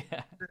 Yeah,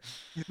 yeah,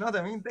 You know what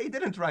I mean? They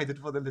didn't write it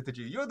for the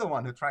liturgy. You're the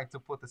one who tried to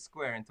put a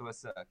square into a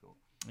circle.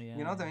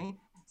 You know what I yeah. mean?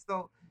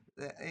 So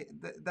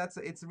that's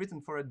it's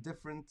written for a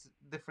different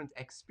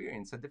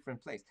experience, a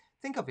different place.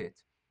 Think of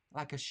it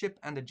like a ship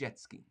and a jet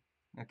ski.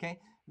 Okay,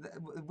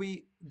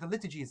 the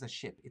liturgy is a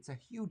ship. It's a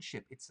huge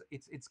ship.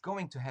 It's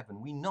going to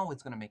heaven. We know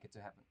it's going to make it to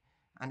heaven,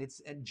 and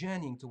it's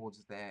journeying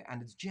towards there,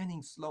 and it's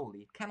journeying slowly.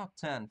 It cannot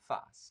turn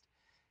fast.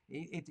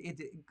 It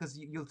because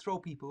you'll throw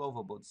people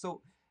overboard.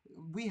 So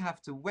we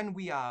have to, when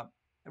we are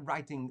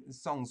writing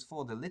songs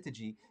for the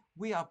liturgy,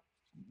 we are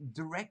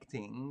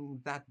directing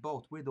that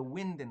boat. We're the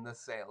wind in the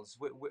sails.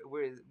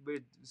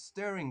 We're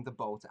stirring the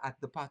boat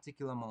at the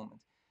particular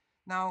moment.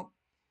 Now,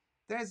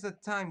 there's a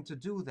time to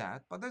do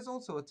that, but there's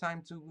also a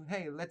time to,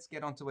 hey, let's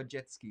get onto a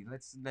jet ski.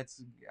 Let's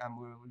that's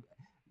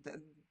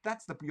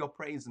your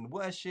praise and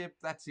worship.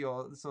 That's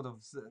your sort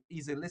of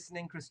easy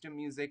listening Christian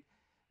music.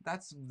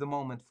 That's the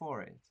moment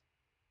for it.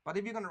 But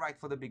if you're going to write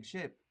for the big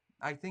ship,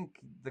 I think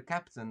the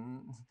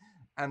captain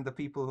and the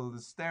people who are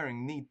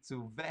steering need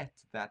to vet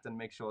that and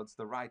make sure it's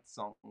the right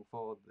song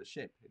for the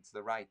ship. It's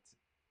the right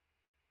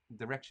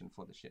direction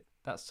for the ship.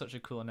 That's such a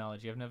cool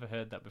analogy. I've never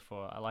heard that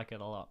before. I like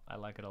it a lot. I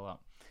like it a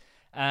lot.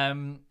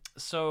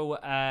 So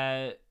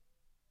I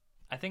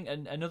think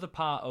another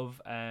part of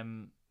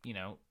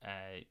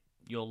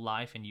your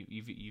life, and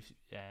you've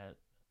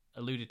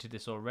alluded to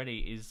this already,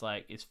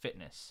 is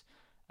fitness.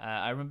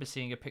 I remember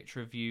seeing a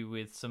picture of you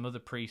with some other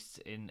priests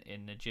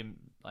in the gym,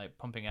 like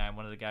pumping iron.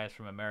 One of the guys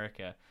from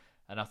America,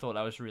 and I thought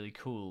that was really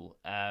cool.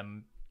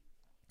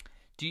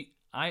 Do you,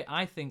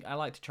 I think I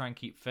like to try and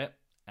keep fit.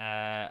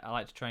 I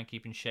like to try and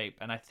keep in shape,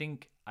 and I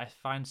think I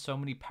find so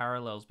many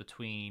parallels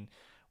between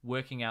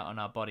working out on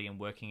our body and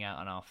working out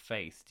on our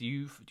faith. Do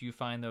you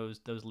find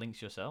those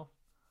links yourself?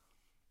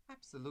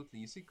 Absolutely.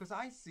 You see, because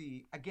I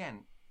see,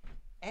 again,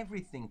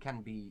 everything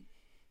can be,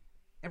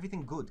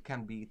 everything good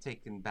can be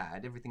taken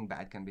bad, everything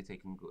bad can be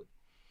taken good.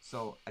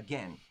 So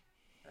again,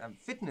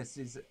 fitness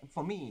is,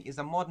 for me, is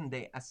a modern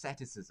day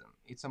asceticism.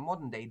 It's a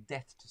modern day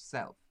death to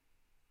self.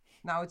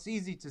 Now it's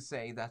easy to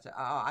say that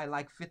I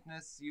like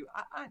fitness.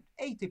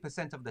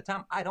 80% of the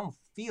time I don't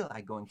feel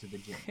like going to the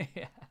gym,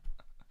 Yeah.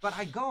 but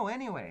I go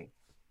anyway.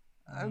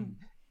 Mm.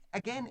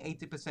 Again,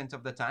 80%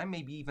 of the time,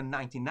 maybe even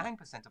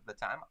 99% of the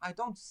time, I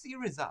don't see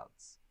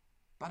results,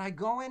 but I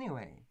go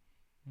anyway.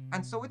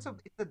 And so it's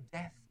a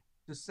death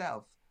to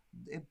self,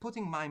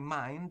 putting my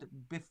mind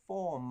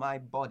before my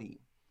body.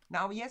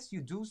 Now, yes,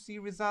 you do see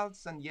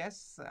results, and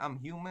yes, I'm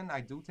human. I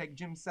do take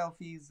gym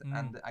selfies, Mm.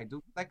 and I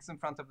do flex in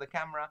front of the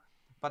camera.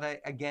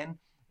 But again,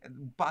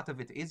 part of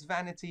it is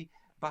vanity.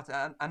 But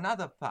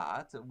another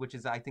part, which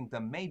is I think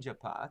the major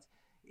part,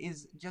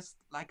 is just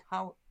like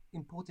how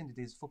important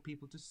it is for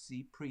people to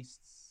see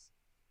priests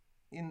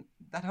in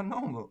that are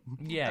normal,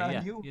 Yeah, that are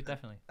yeah, human, yeah,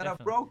 definitely, that are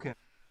definitely. broken,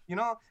 you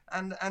know.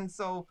 And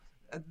so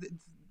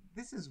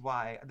this is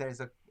why there's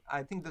a.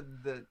 I think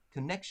that the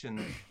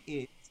connection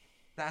is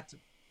that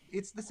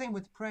it's the same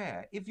with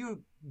prayer. If you're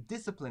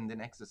disciplined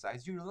in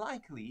exercise, you're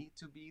likely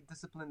to be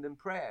disciplined in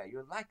prayer.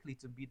 You're likely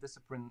to be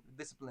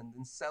disciplined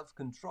in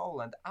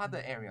self-control and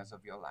other areas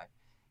of your life.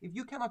 If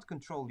you cannot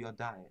control your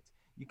diet,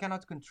 you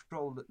cannot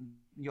control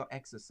your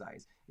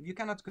exercise. If you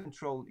cannot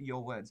control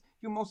your words,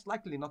 you're most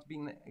likely not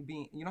being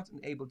you're not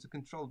able to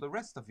control the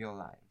rest of your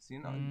lives.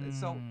 You know,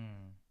 so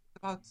Mm.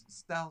 about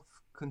self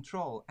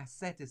control,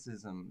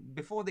 asceticism.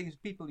 Before, these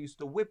people used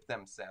to whip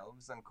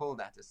themselves and call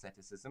that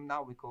asceticism.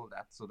 Now we call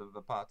that sort of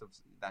a part of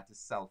that is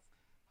self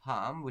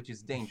harm, which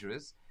is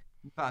dangerous.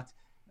 But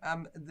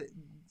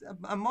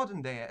a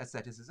modern day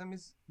asceticism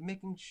is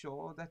making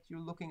sure that you're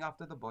looking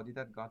after the body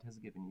that God has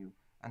given you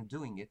and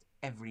doing it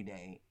every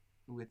day.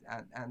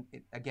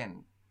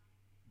 Again,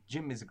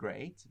 gym is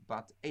great,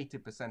 but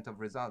 80% of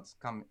results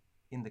come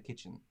in the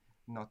kitchen,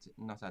 not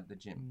at the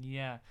gym.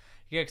 Yeah,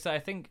 yeah. Because I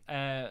think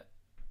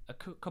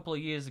couple of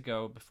years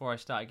ago, before I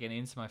started getting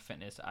into my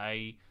fitness,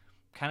 I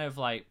kind of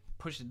like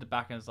pushed it to the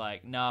back and was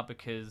like, nah,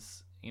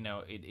 because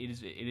it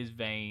is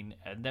vain,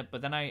 and then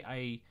but then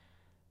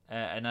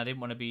and I didn't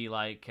want to be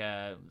like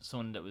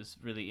someone that was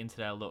really into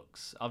their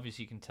looks.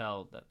 Obviously, you can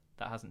tell that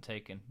that hasn't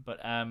taken. But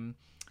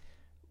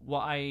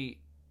what I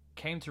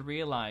came to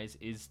realize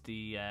is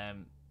the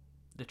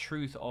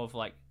truth of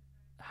like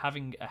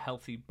having a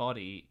healthy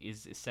body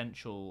is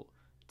essential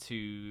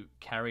to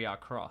carry our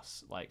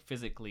cross, like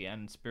physically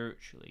and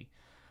spiritually.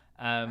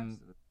 Um,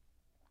 Absolutely.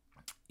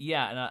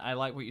 yeah, and I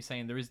like what you're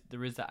saying. There is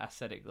that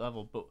ascetic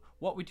level, but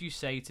what would you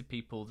say to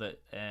people that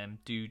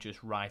do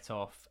just write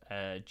off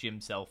gym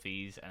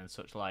selfies and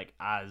such like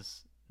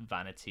as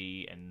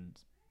vanity and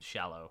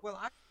shallow? Well,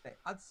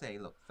 I'd say,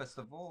 look, first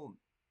of all,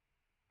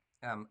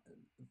 um,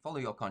 follow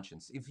your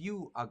conscience. If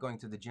you are going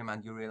to the gym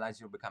and you realize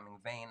you're becoming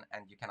vain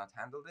and you cannot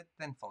handle it,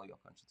 then follow your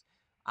conscience.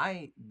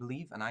 I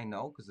believe and I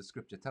know because the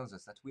scripture tells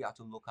us that we are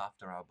to look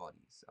after our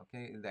bodies,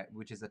 okay? That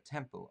which is a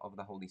temple of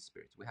the Holy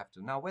Spirit. We have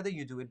to. Now, whether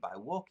you do it by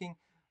walking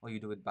or you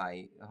do it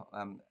by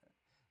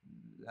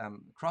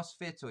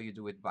CrossFit or you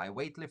do it by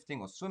weightlifting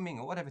or swimming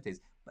or whatever it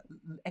is, but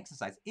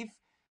exercise. If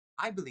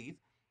I believe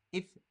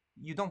if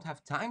you don't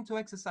have time to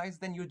exercise,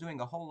 then you're doing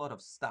a whole lot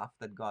of stuff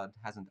that God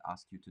hasn't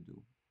asked you to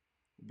do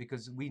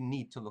because we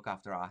need to look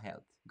after our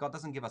health. God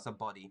doesn't give us a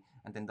body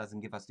and then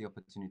doesn't give us the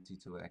opportunity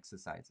to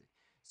exercise it.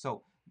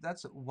 So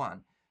that's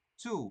one.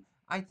 Two,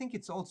 I think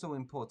it's also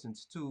important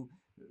to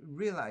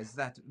realize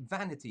that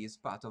vanity is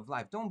part of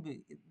life. Don't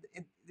be,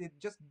 it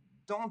just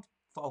don't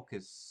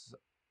focus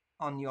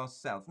on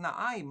yourself. Now,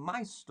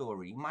 my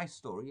story,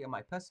 and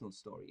my personal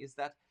story is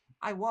that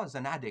I was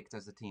an addict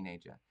as a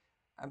teenager.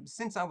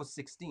 Since I was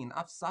 16,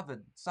 I've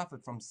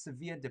suffered from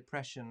severe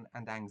depression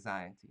and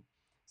anxiety.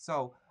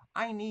 So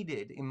I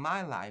needed in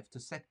my life to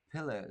set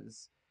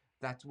pillars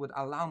that would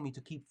allow me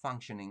to keep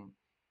functioning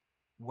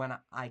when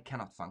I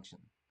cannot function,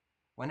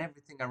 when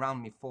everything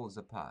around me falls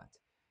apart.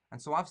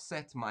 And so I've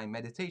set my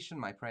meditation,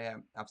 my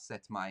prayer, I've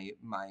set my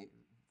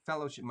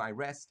fellowship, my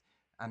rest,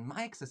 and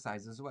my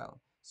exercise as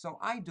well. So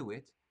I do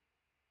it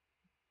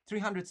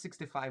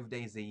 365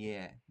 days a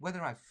year,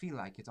 whether I feel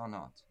like it or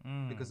not,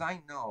 because Mm.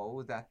 I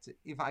know that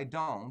if I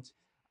don't,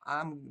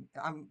 I'm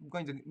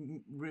going to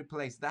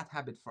replace that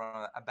habit for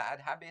a bad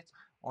habit,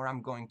 or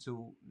I'm going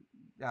to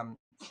um,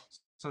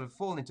 sort of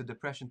fall into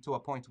depression to a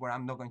point where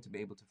I'm not going to be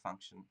able to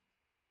function.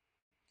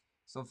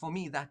 So for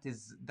me, that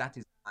is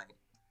my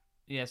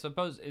Yeah, so I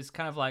suppose it's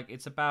kind of like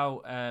it's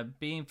about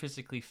being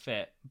physically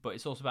fit, but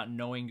it's also about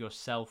knowing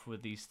yourself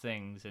with these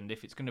things, and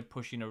if it's going to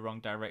push you in a wrong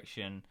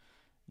direction,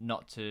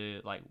 not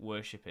to like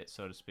worship it,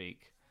 so to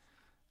speak.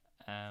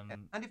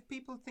 Um, and if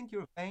people think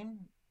you're vain,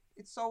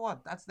 it's so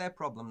what? That's their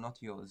problem,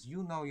 not yours.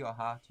 You know your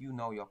heart, you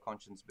know your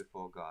conscience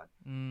before God.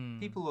 mm,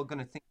 People are going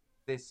to think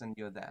this and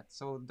you're that.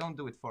 So don't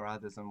do it for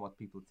others and what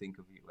people think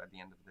of you at the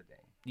end of the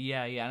day.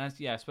 yeah, yeah, and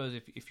yeah, I suppose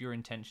if your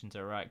intentions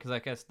are right, because I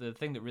guess the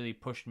thing that really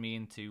pushed me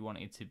into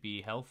wanting to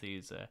be healthy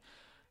is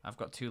I've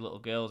got two little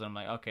girls, and I'm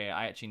like, okay,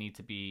 I actually need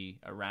to be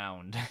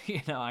around.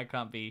 I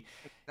can't be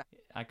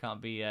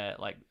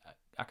like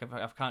I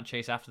can't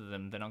chase after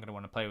them. They're not going to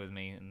want to play with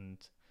me, and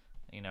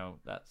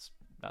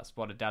that's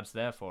what a dad's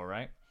there for,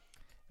 right?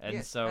 And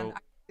Yes, and so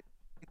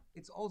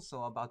it's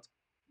also about,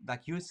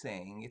 like you're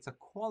saying, it's a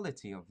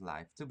quality of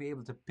life to be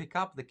able to pick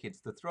up the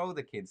kids, to throw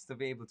the kids, to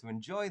be able to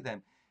enjoy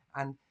them.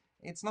 And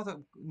it's not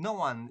no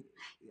one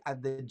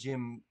at the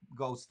gym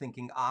goes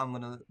thinking, I'm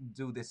going to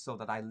do this so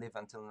that I live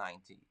until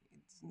 90.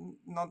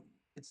 Not,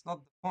 it's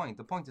not the point.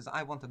 The point is,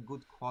 I want a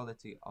good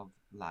quality of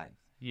life.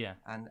 yeah,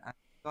 And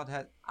God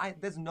had,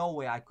 there's no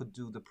way I could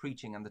do the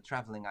preaching and the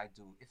traveling I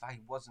do if I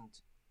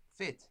wasn't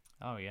fit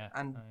oh yeah,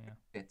 and oh yeah,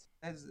 fit.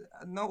 There's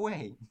no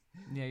way.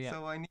 yeah, yeah.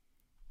 So I need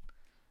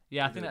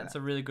Yeah, I to think do that's that.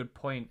 a really good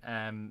point.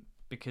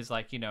 because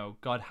like, you know,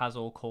 God has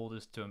all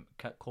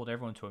called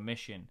everyone to a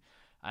mission,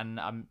 and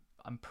I'm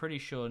pretty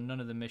sure none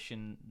of the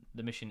mission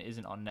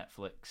isn't on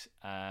Netflix.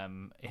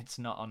 It's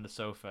not on the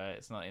sofa.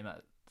 It's not in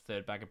that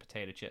third bag of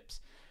potato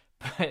chips.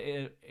 But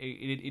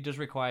it does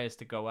require us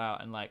to go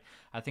out, and like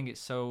I think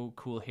it's so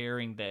cool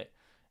hearing that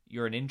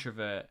you're an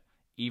introvert,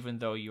 even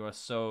though you are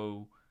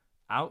so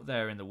out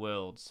there in the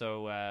world,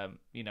 so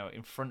you know,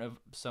 in front of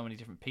so many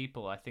different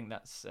people. I think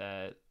that's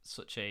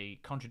such a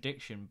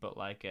contradiction, but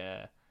like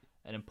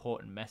an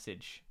important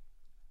message.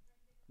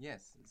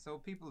 Yes, so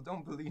people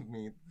don't believe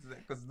me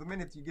because the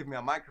minute you give me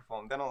a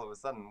microphone, then all of a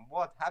sudden,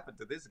 what happened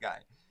to this guy?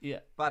 Yeah.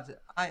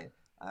 But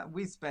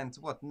we spent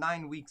what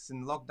 9 weeks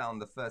in lockdown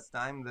the first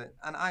time,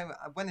 and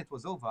when it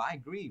was over, I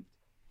grieved.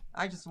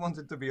 I just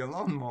wanted to be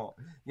alone more.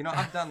 You know,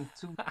 I've done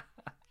two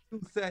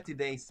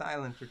 30-day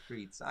silent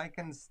retreats. I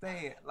can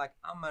stay like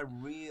I'm a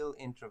real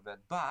introvert,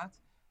 but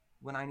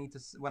when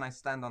when I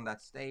stand on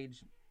that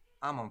stage,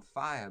 I'm on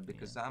fire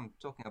because I'm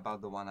talking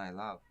about the one I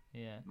love.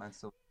 Yeah. Man,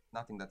 so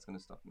nothing that's going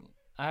to stop me.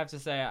 I have to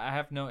say, I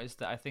have noticed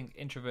that I think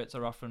introverts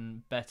are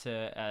often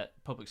better at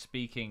public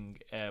speaking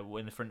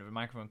in the front of a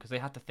microphone, because they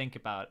have to think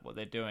about what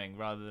they're doing,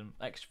 rather than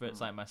extroverts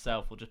like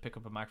myself will just pick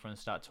up a microphone and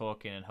start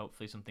talking, and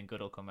hopefully something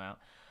good will come out.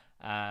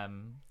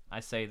 I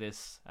say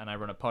this, and I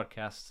run a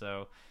podcast,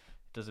 so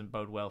it doesn't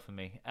bode well for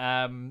me.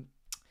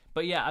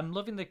 But yeah, I'm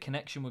loving the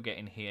connection we're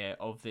getting here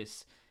of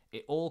this.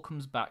 It all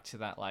comes back to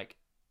that, like,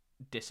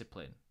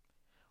 discipline.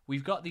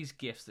 We've got these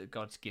gifts that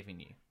God's given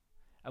you.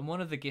 And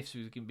one of the gifts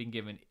we've been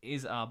given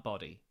is our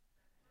body.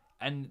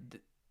 And,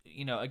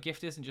 you know, a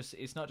gift isn't just,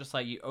 it's not just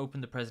like you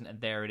open the present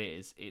and there it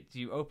is. It's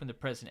you open the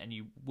present and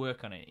you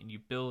work on it and you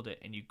build it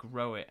and you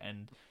grow it.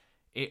 And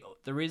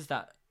there is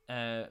that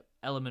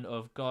element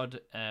of God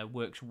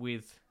works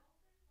with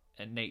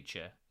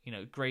nature, you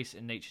know, grace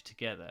and nature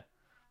together.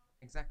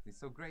 Exactly.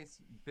 So grace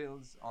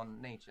builds on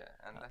nature,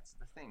 and that's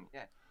the thing.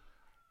 Yeah.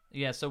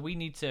 Yeah. So we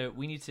need to,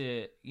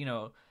 you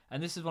know,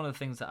 and this is one of the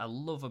things that I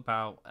love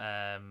about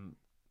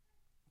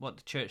what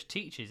the church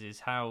teaches, is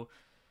how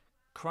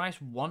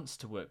Christ wants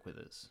to work with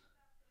us.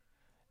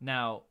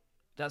 Now,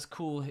 that's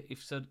cool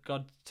if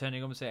God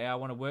turning up and say, hey, I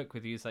want to work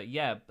with you. It's like,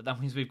 yeah, but that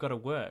means we've got to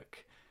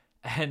work.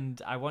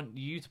 And I want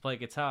you to play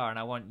guitar, and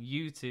I want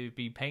you to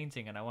be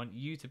painting, and I want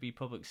you to be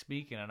public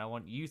speaking, and I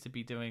want you to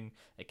be doing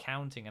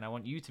accounting, and I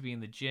want you to be in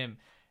the gym.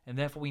 And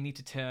therefore we need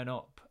to turn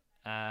up.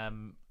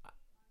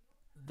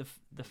 The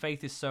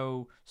faith is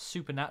so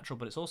supernatural,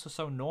 but it's also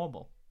so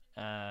normal,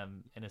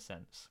 in a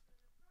sense.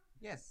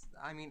 Yes,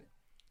 I mean,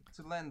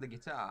 to learn the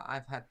guitar,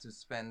 I've had to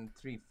spend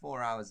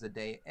 3-4 hours a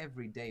day,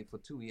 every day for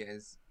 2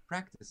 years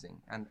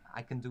practicing. And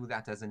I can do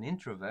that as an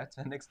introvert.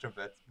 An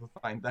extrovert will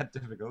find that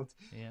difficult.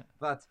 Yeah.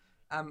 But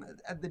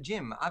at the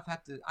gym,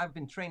 I've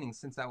been training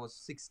since I was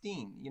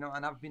 16, you know,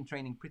 and I've been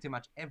training pretty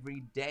much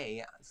every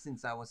day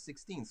since I was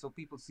 16. So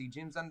people see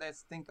gyms and they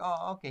think,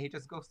 oh, okay, he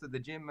just goes to the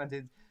gym,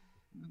 and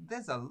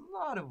there's a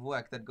lot of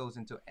work that goes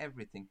into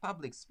everything.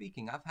 Public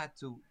speaking, I've had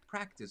to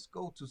practice,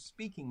 go to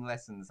speaking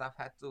lessons. I've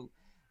had to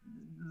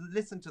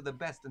listen to the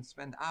best and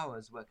spend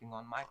hours working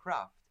on my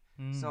craft.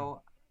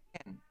 So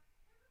again,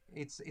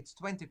 it's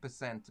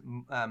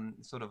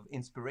 20% sort of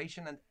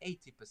inspiration and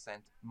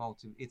 80%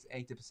 motive. It's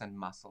 80%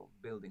 muscle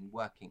building,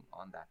 working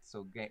on that.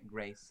 So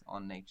grace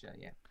on nature.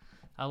 Yeah.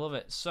 I love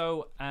it.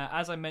 So,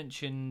 as I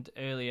mentioned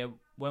earlier,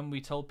 when we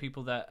told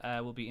people that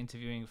we'll be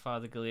interviewing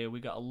Father Galea, we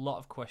got a lot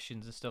of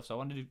questions and stuff. So I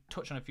wanted to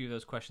touch on a few of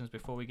those questions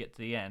before we get to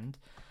the end.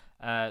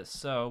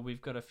 So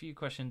we've got a few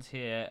questions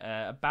here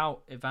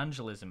about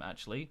evangelism,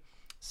 actually.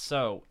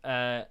 So,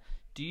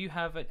 do you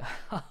have it?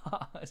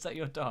 Is that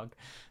your dog?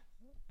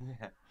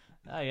 Yeah.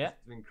 Oh, yeah.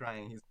 He's been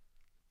crying.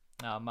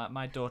 No,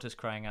 my daughter's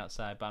crying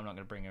outside, but I'm not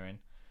going to bring her in.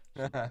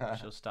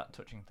 She'll start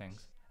touching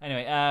things.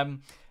 Anyway,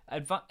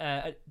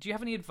 do you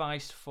have any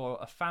advice for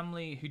a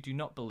family who do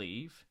not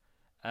believe,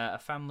 a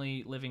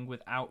family living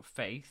without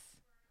faith,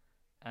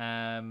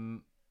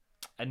 and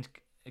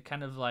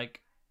kind of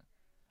like,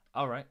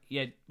 all right,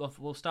 yeah, well,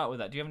 we'll start with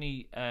that. Do you have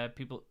any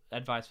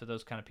advice for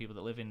those kind of people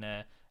that live in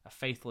a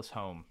faithless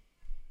home?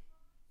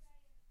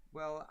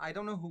 Well, I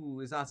don't know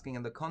who is asking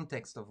in the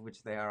context of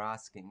which they are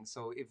asking.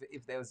 So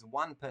if there's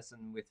one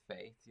person with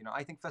faith, you know,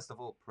 I think first of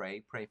all,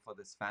 pray for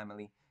this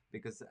family,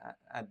 because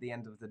at the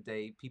end of the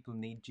day, people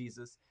need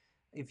Jesus.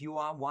 If you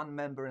are one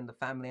member in the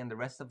family and the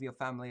rest of your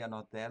family are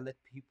not there, let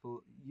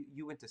people,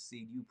 you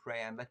intercede, you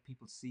pray, and let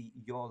people see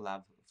your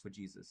love for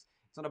Jesus.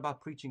 It's not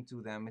about preaching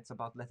to them. It's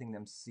about letting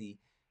them see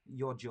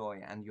your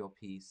joy and your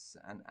peace,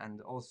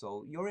 and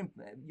also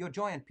your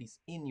joy and peace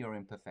in your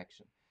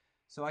imperfection.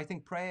 So I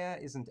think prayer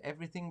isn't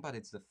everything, but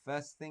it's the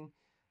first thing.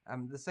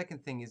 The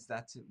second thing is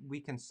that we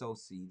can sow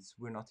seeds.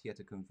 We're not here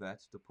to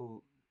convert, to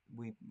pull.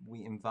 We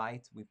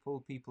invite, we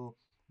pull people,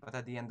 but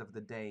at the end of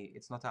the day,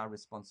 it's not our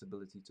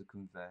responsibility to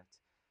convert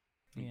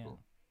people.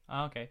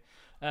 Yeah. Okay.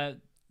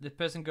 The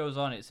person goes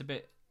on. It's a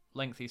bit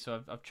lengthy,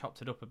 so I've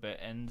chopped it up a bit,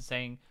 and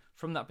saying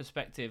from that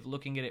perspective,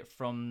 looking at it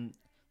from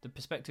the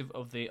perspective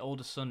of the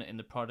older son in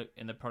the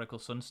prodigal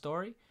son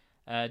story.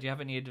 Do you have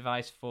any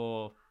advice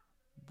for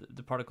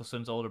the prodigal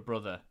son's older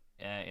brother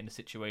in a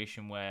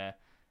situation where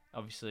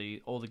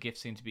obviously all the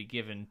gifts seem to be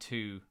given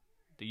to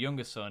the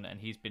younger son, and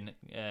he's been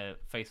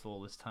faithful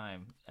all this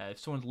time. If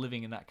someone's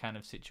living in that kind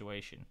of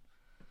situation.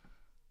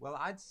 Well,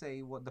 I'd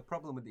say what the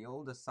problem with the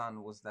older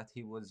son was that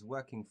he was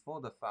working for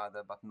the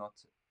father but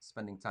not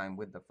spending time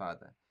with the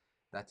father,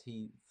 that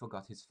he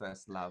forgot his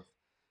first love,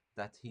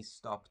 that he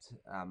stopped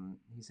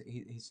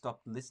he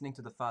stopped listening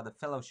to the father,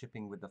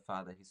 fellowshipping with the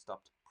father, he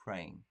stopped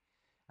praying.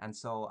 And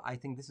so I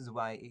think this is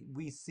why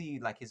we see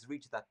like he's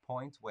reached that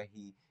point where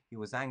he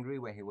was angry,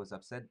 where he was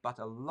upset, but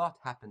a lot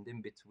happened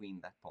in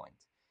between that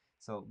point.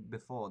 So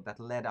before that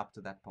led up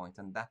to that point,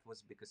 and that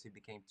was because he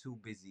became too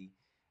busy,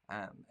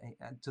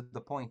 and to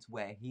the point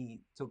where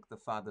he took the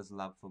father's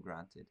love for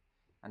granted,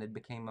 and it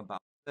became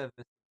about service,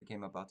 it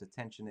became about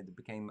attention, it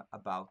became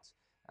about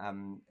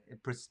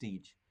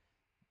prestige.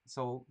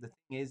 So the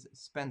thing is,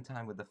 spend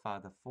time with the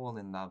father, fall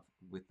in love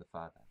with the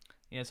father.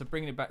 Yeah, so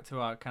bringing it back to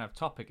our kind of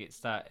topic, it's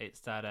that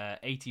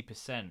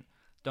 80%.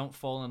 Don't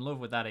fall in love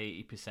with that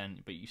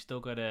 80%, but you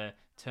still got to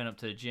turn up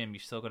to the gym. You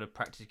still got to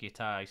practice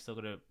guitar. You still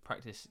got to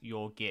practice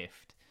your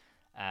gift.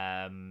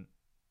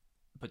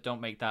 But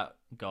don't make that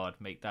God.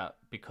 Make that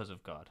because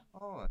of God.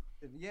 Oh,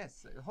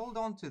 yes, hold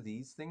on to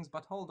these things,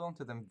 but hold on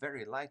to them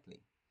very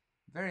lightly,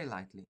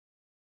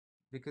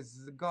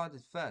 because God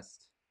is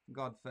first.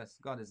 God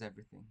first. God is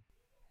everything.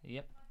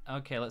 Yep.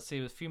 Okay, let's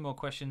see. A few more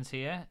questions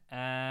here.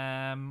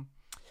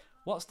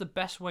 What's the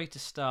best way to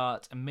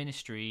start a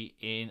ministry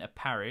in a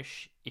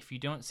parish if you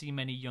don't see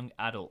many young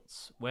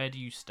adults? Where do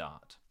you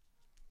start?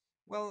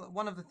 Well,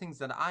 one of the things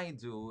that I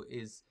do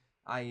is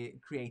I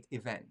create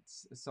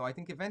events. So I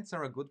think events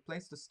are a good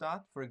place to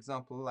start. For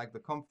example, like the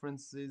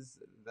conferences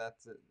that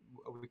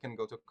we can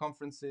go to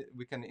conferences,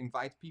 we can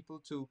invite people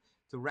to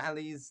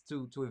rallies,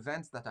 to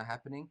events that are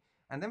happening,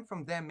 and then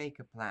from there make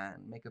a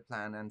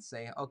plan, and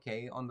say,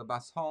 okay, on the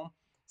bus home,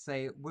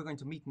 say we're going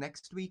to meet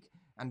next week,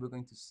 and we're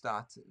going to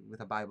start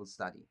with a Bible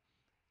study,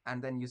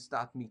 and then you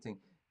start meeting.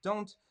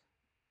 Don't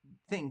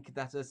think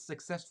that a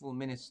successful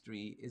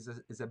ministry is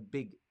a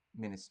big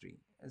ministry.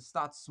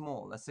 Start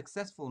small. A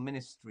successful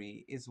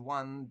ministry is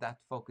one that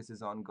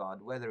focuses on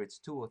God, whether it's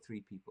 2 or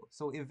 3 people.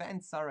 So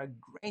events are a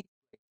great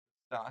place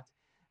to start,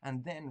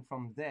 and then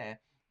from there,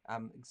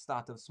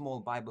 start a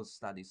small Bible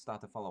study,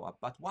 start a follow up.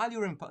 But while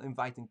you're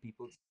inviting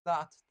people,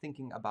 start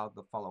thinking about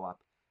the follow up.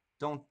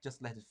 Don't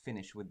just let it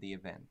finish with the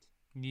event.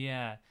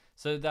 Yeah.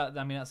 So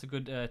that's a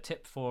good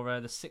tip for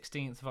the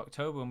 16th of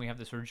October when we have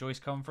this Rejoice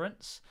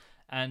conference.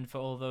 And for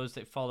all those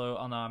that follow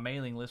on our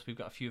mailing list, we've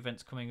got a few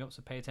events coming up,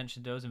 so pay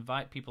attention to those.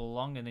 Invite people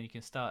along, and then you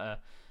can start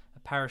a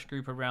parish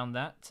group around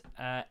that.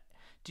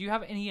 Do you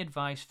have any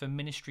advice for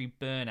ministry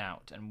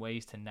burnout and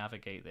ways to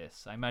navigate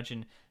this? I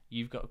imagine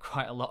you've got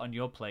quite a lot on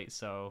your plate,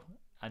 so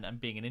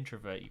and being an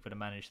introvert, you've got to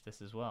manage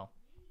this as well.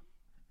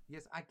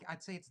 Yes,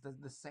 I'd say it's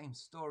the same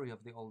story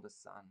of the older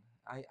son.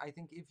 I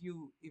think if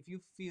you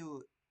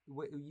feel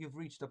you've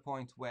reached a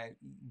point where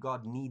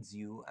God needs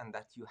you and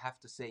that you have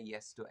to say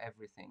yes to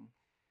everything,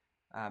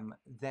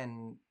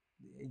 then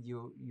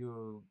you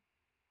you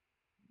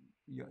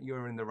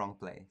you're in the wrong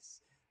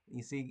place.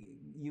 You see,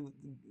 you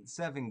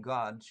serving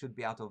God should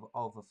be out of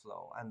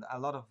overflow, and a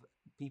lot of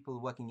people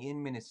working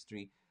in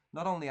ministry,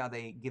 not only are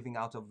they giving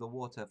out of the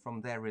water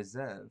from their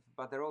reserve,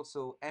 but they're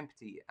also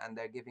empty and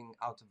they're giving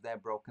out of their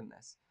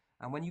brokenness.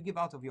 And when you give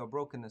out of your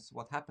brokenness,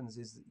 what happens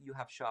is you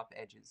have sharp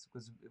edges,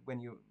 because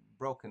when you're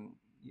broken,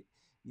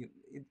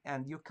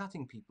 and you're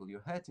cutting people,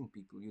 you're hurting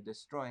people, you're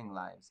destroying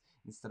lives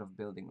instead of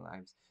building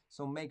lives.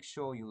 So make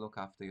sure you look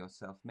after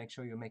yourself. Make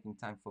sure you're making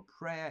time for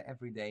prayer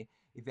every day.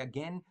 If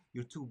again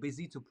you're too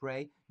busy to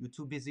pray, you're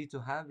too busy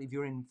to have, if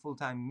you're in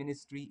full-time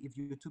ministry, if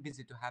you're too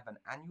busy to have an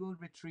annual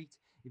retreat,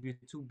 if you're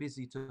too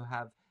busy to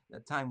have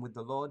time with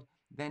the Lord,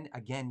 then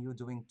again you're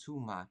doing too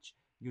much.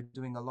 You're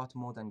doing a lot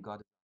more than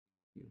God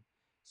you.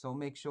 So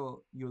make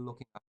sure you're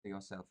looking after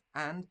yourself.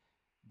 And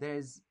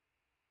there's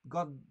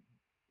God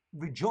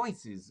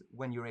rejoices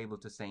when you're able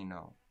to say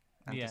no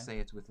and to Yeah. say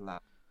it with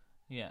love.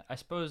 Yeah, I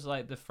suppose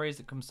like the phrase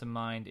that comes to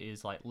mind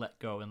is like let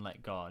go and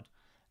let God.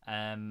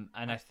 And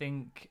I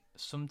think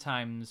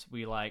sometimes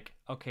we like,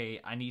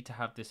 okay, I need to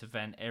have this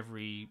event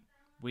every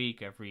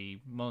week,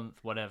 every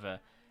month, whatever.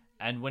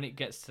 And when it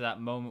gets to that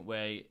moment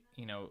where,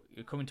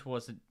 you're coming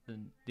towards the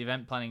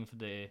event planning for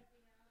the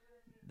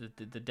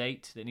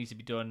date that needs to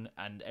be done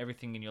and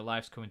everything in your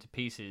life's coming to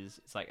pieces,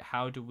 it's like,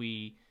 how do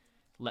we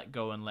let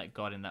go and let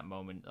God in that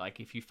moment? Like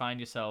if you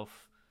find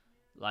yourself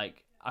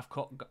like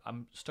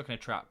I'm stuck in a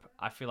trap.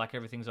 I feel like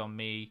everything's on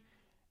me,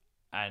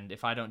 and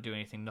if I don't do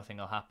anything, nothing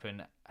will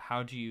happen.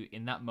 How do you,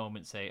 in that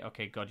moment, say,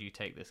 "Okay, God, you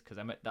take this"? Because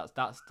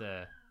that's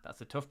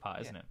the tough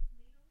part, isn't Yeah. it?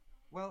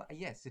 Well,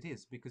 yes, it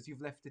is, because you've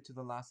left it to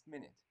the last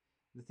minute.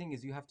 The thing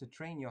is, you have to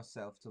train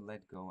yourself to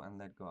let go and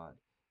let God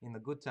in the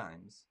good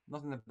times,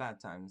 not in the bad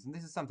times. And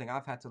this is something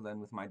I've had to learn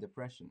with my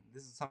depression.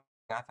 This is something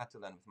I've had to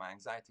learn with my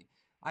anxiety.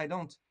 I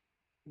don't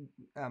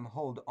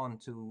hold on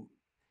to,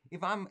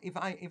 if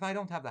I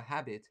don't have the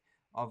habit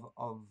of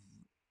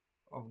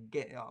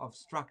of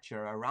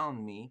structure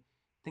around me,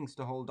 things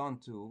to hold on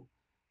to.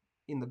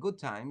 in the good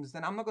times,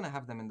 then I'm not going to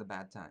have them in the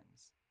bad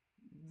times.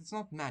 It's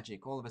not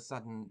magic all of a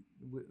sudden.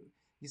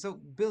 So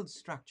build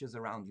structures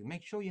around you.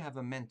 Make sure you have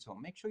a mentor.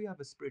 Make sure you have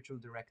a spiritual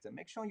director.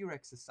 Make sure you're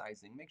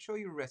exercising. Make sure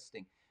you're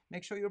resting.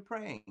 Make sure you're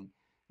praying.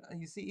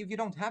 You see, if you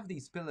don't have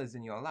these pillars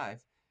in your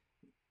life,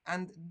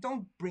 and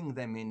don't bring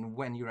them in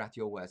when you're at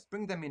your worst,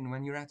 bring them in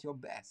when you're at your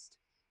best,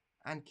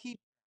 and keep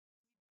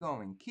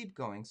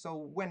going.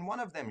 So when one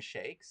of them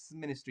shakes,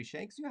 ministry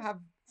shakes, you have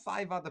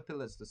 5 other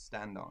pillars to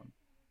stand on.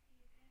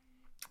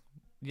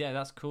 Yeah,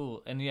 that's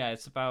cool. And yeah,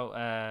 it's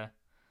about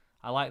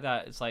I like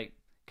that. It's like,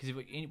 because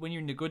when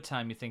you're in the good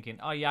time, you're thinking,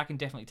 oh yeah, I can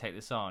definitely take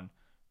this on,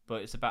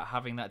 but it's about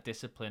having that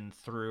discipline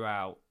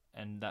throughout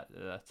and that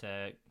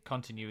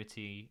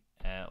continuity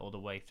all the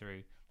way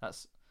through.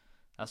 That's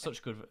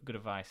such good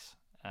advice.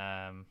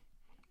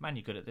 Man,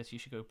 you're good at this. You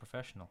should go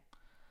professional.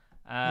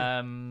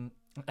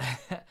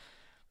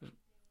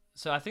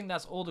 So I think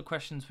that's all the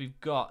questions we've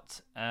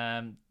got.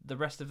 The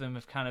rest of them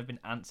have kind of been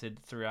answered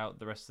throughout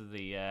the rest of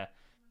the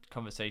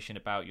conversation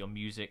about your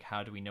music.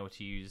 How do we know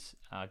to use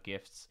our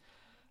gifts?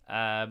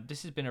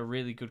 This has been a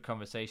really good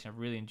conversation. I've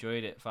really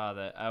enjoyed it,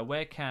 Father.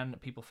 Where can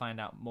people find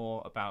out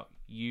more about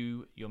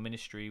you, your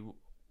ministry?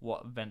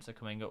 What events are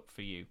coming up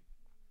for you?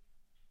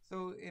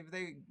 So if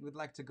they would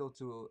like to go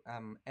to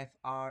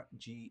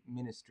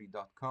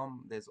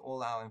frgministry.com, there's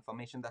all our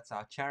information. That's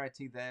our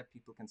charity there.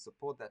 People can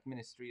support that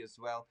ministry as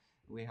well.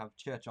 We have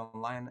church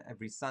online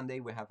every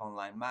Sunday. We have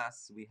online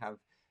mass. We have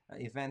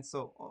events.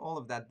 So all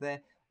of that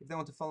there. If they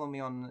want to follow me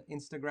on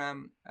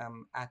Instagram,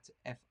 at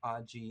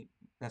FRROBGALEA.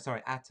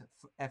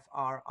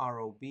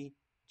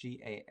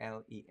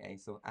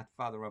 So at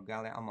Father Rob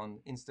Galea. I'm on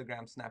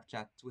Instagram,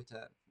 Snapchat,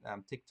 Twitter,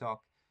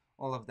 TikTok,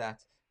 all of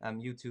that,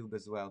 YouTube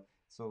as well.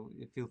 So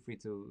feel free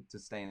to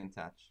stay in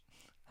touch.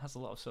 That's a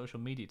lot of social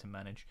media to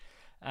manage.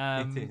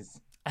 It is.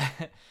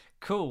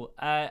 Cool.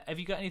 Have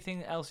you got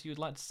anything else you would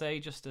like to say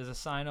just as a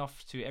sign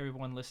off to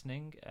everyone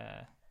listening?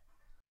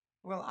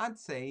 Well, I'd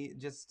say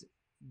just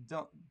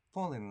don't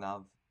fall in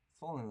love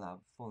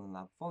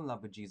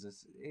with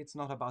Jesus. It's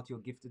not about your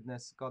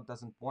giftedness. God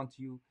doesn't want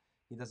you.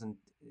 He doesn't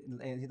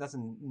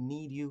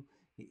need you.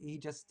 He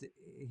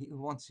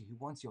wants you. He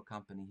wants your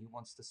company. He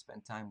wants to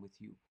spend time with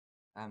you.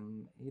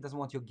 He doesn't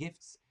want your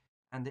gifts,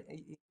 and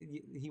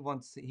he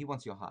wants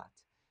your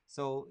heart.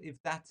 So if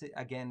that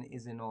again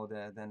is in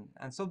order, then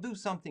so do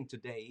something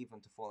today even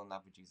to fall in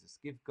love with Jesus.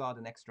 Give God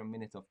an extra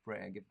minute of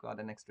prayer. Give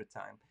God an extra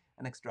time,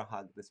 an extra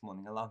hug this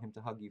morning. Allow him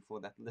to hug you for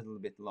that little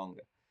bit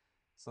longer.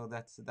 So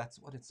that's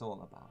what it's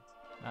all about.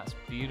 That's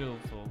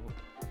beautiful.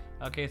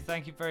 Okay,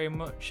 thank you very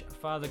much,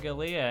 Father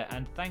Galea,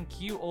 and thank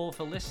you all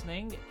for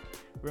listening.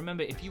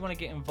 Remember, if you want to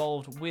get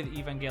involved with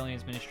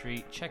Evangelion's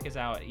ministry, check us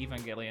out at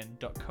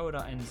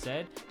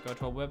evangelion.co.nz. Go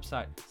to our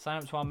website,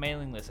 sign up to our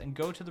mailing list, and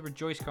go to the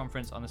Rejoice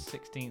Conference on the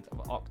 16th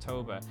of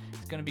October.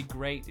 It's going to be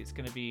great. It's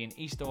going to be in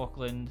East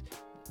Auckland.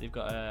 They've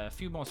got a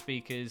few more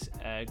speakers.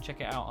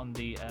 Check it out on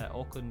the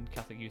Auckland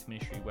Catholic Youth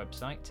Ministry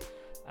website.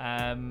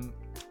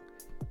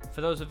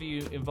 For those of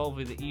you involved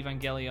with the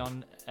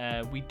Evangelion,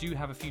 we do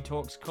have a few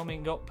talks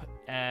coming up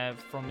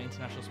from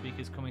international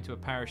speakers coming to a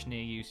parish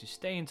near you. So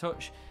stay in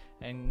touch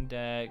and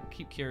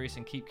keep curious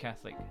and keep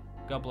Catholic.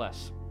 God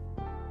bless.